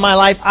to work in my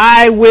life,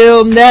 I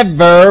will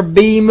never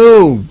be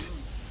moved.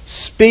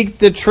 Speak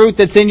the truth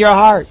that's in your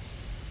heart.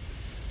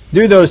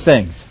 Do those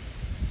things.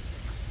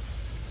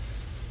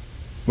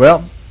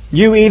 Well,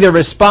 you either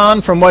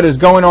respond from what is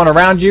going on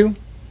around you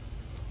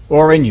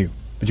or in you.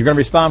 But you're going to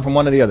respond from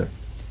one or the other.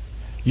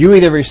 You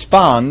either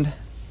respond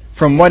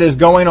from what is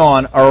going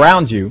on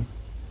around you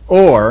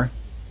or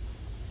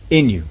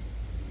in you.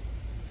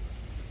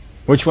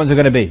 Which one's it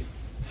going to be?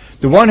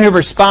 The one who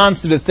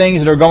responds to the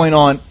things that are going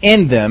on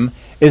in them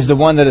is the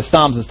one that the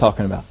Psalms is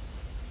talking about.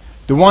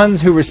 The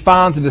ones who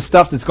respond to the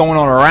stuff that's going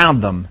on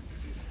around them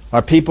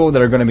are people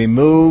that are going to be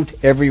moved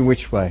every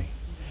which way.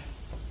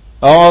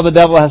 All the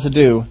devil has to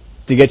do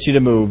to get you to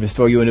move is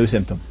throw you a new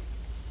symptom.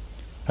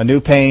 A new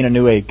pain, a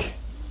new ache.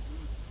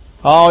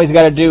 All he's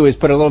got to do is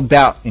put a little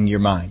doubt in your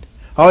mind.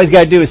 All he's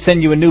got to do is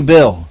send you a new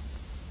bill.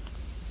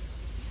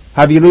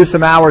 Have you lose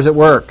some hours at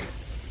work?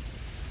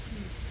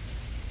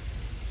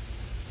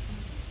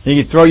 He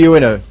could throw you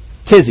in a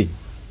tizzy.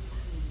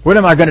 What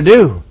am I going to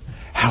do?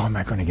 How am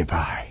I going to get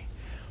by?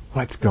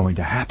 what's going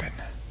to happen?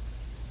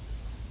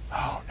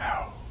 Oh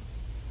no.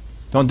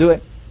 Don't do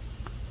it.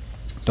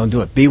 Don't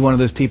do it. Be one of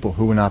those people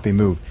who will not be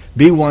moved.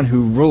 Be one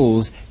who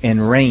rules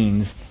and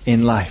reigns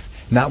in life,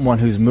 not one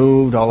who's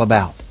moved all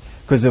about.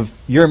 Because if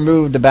you're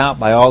moved about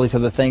by all these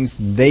other things,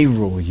 they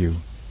rule you.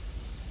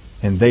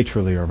 And they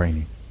truly are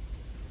reigning.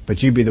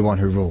 But you be the one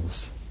who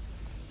rules.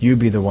 You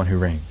be the one who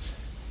reigns.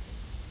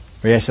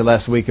 We asked you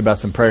last week about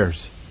some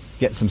prayers.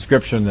 Get some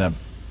scripture in them.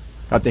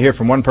 Got to hear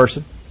from one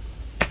person.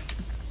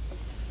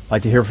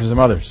 Like to hear from some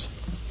others.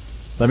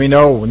 Let me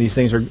know when these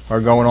things are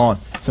going on.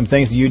 Some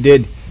things that you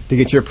did to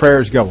get your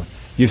prayers going.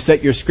 You've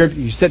set your script.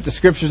 You set the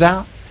scriptures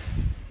out.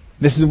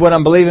 This is what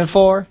I'm believing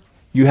for.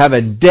 You have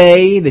a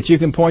day that you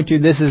can point to.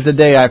 This is the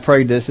day I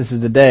prayed this. This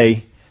is the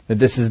day that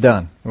this is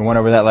done. We went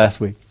over that last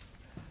week.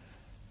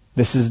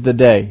 This is the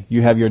day.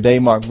 You have your day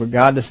marked. But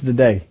God, this is the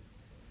day.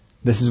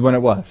 This is when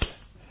it was.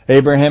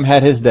 Abraham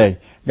had his day.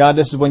 God,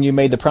 this is when you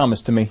made the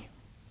promise to me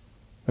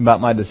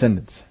about my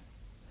descendants.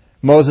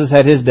 Moses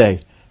had his day.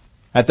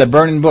 At the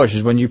burning bush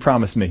is when you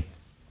promised me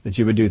that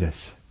you would do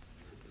this.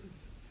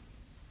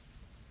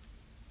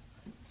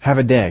 Have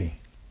a day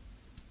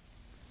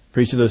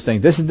for each of those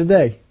things. This is the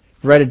day.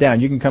 Write it down.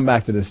 You can come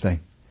back to this thing.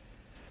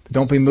 But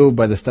don't be moved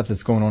by the stuff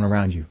that's going on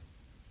around you.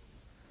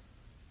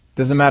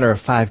 Doesn't matter if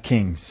 5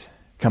 kings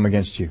come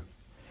against you.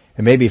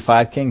 It may be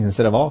 5 kings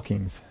instead of all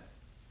kings.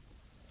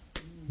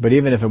 But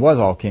even if it was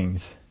all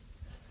kings,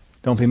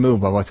 don't be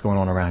moved by what's going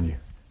on around you.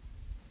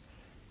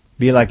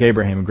 Be like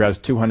Abraham, who grabs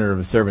 200 of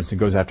his servants and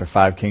goes after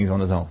 5 kings on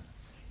his own.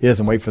 He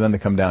doesn't wait for them to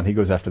come down. He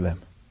goes after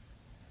them.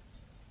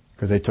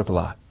 Because they took a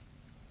lot.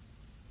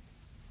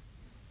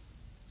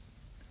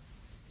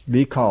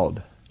 Be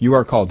called. You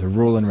are called to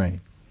rule and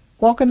reign.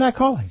 Walk in that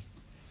calling.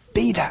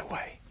 Be that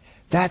way.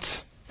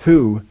 That's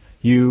who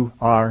you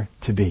are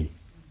to be.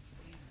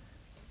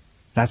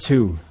 That's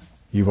who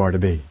you are to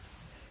be.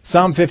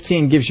 Psalm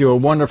 15 gives you a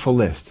wonderful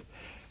list.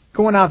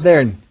 Go on out there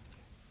and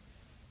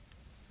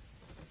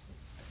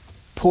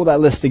pull that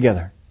list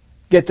together.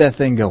 Get that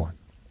thing going.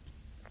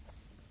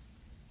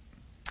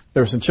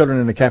 There were some children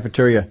in the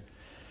cafeteria.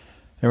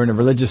 They were in a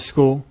religious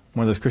school,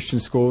 one of those Christian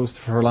schools,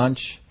 for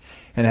lunch,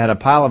 and had a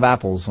pile of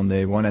apples on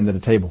the one end of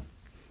the table.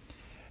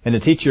 And the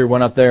teacher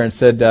went up there and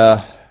said,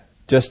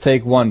 just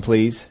take one,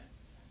 please.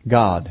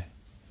 God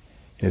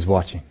is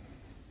watching.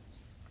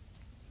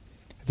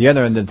 At the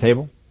other end of the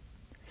table,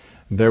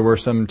 there were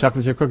some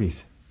chocolate chip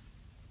cookies.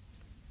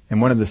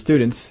 And one of the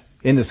students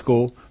in the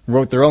school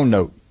wrote their own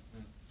note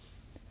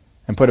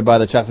and put it by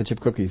the chocolate chip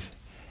cookies.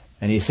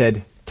 And he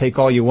said, take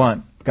all you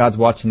want. God's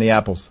watching the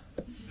apples.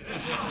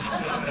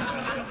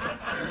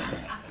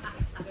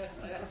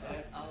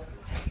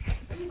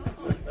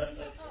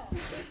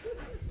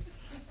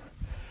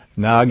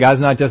 No, God's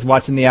not just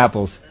watching the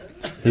apples.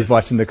 He's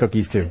watching the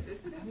cookies too.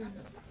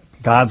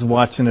 God's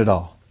watching it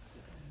all.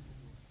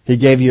 He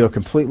gave you a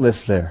complete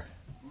list there.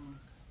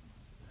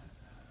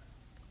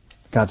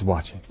 God's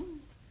watching.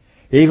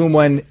 Even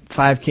when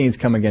 5 kings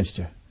come against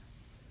you,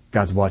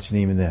 God's watching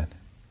even then.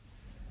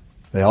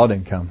 They all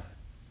didn't come.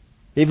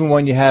 Even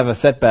when you have a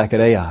setback at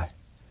AI,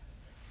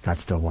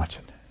 God's still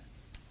watching.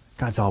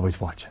 God's always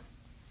watching.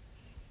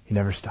 He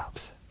never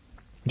stops.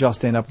 Would you all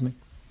stand up with me?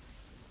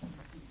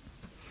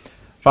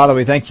 Father,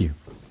 we thank you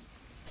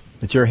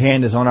that your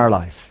hand is on our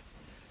life.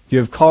 You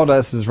have called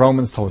us, as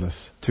Romans told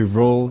us, to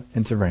rule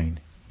and to reign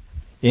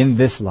in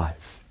this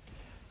life.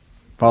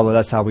 Father,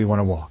 that's how we want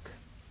to walk.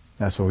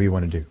 That's what we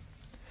want to do.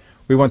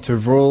 We want to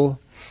rule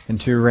and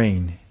to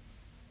reign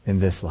in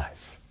this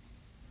life.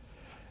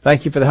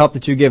 Thank you for the help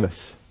that you give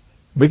us.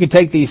 We can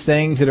take these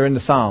things that are in the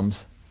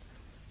Psalms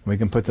and we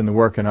can put them to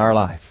work in our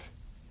life,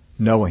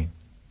 knowing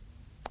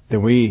that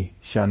we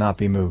shall not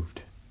be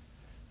moved.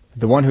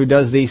 The one who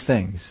does these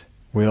things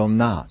will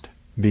not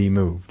be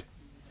moved.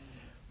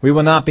 We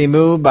will not be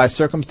moved by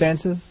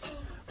circumstances,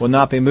 will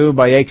not be moved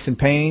by aches and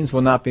pains,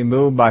 will not be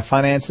moved by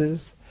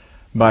finances,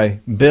 by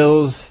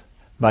bills,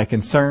 by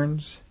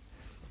concerns.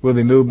 We'll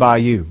be moved by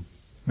you.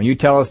 When you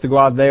tell us to go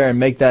out there and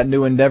make that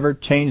new endeavor,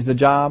 change the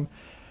job,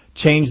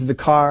 change the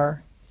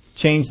car,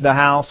 change the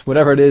house,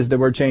 whatever it is that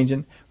we're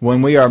changing,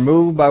 when we are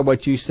moved by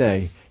what you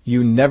say,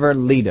 you never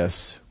lead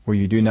us where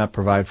you do not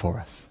provide for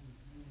us.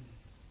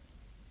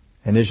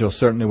 And Israel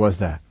certainly was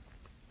that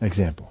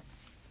example.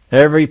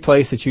 Every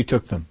place that you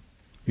took them,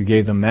 you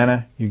gave them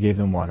manna, you gave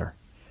them water.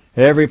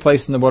 Every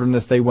place in the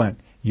wilderness they went,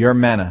 your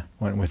manna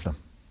went with them.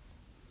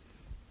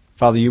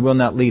 Father, you will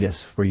not lead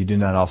us where you do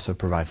not also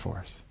provide for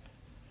us.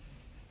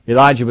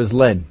 Elijah was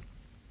led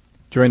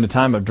during the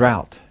time of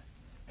drought,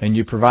 and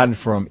you provided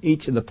for him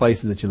each of the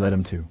places that you led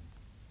him to.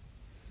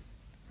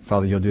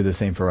 Father, you'll do the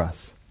same for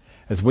us.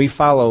 As we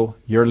follow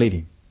your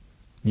leading,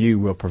 you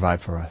will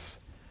provide for us,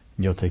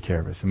 and you'll take care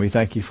of us. And we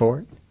thank you for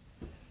it.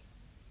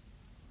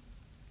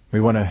 We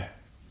want to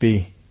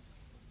be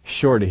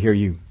sure to hear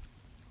you,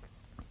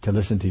 to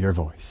listen to your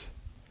voice,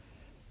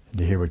 and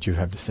to hear what you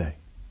have to say.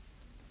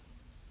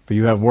 For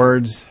you have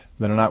words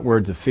that are not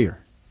words of fear.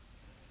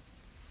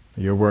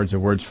 Your words are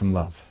words from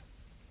love.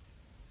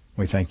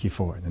 We thank you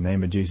for it. In the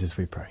name of Jesus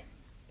we pray.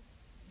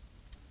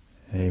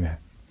 Amen.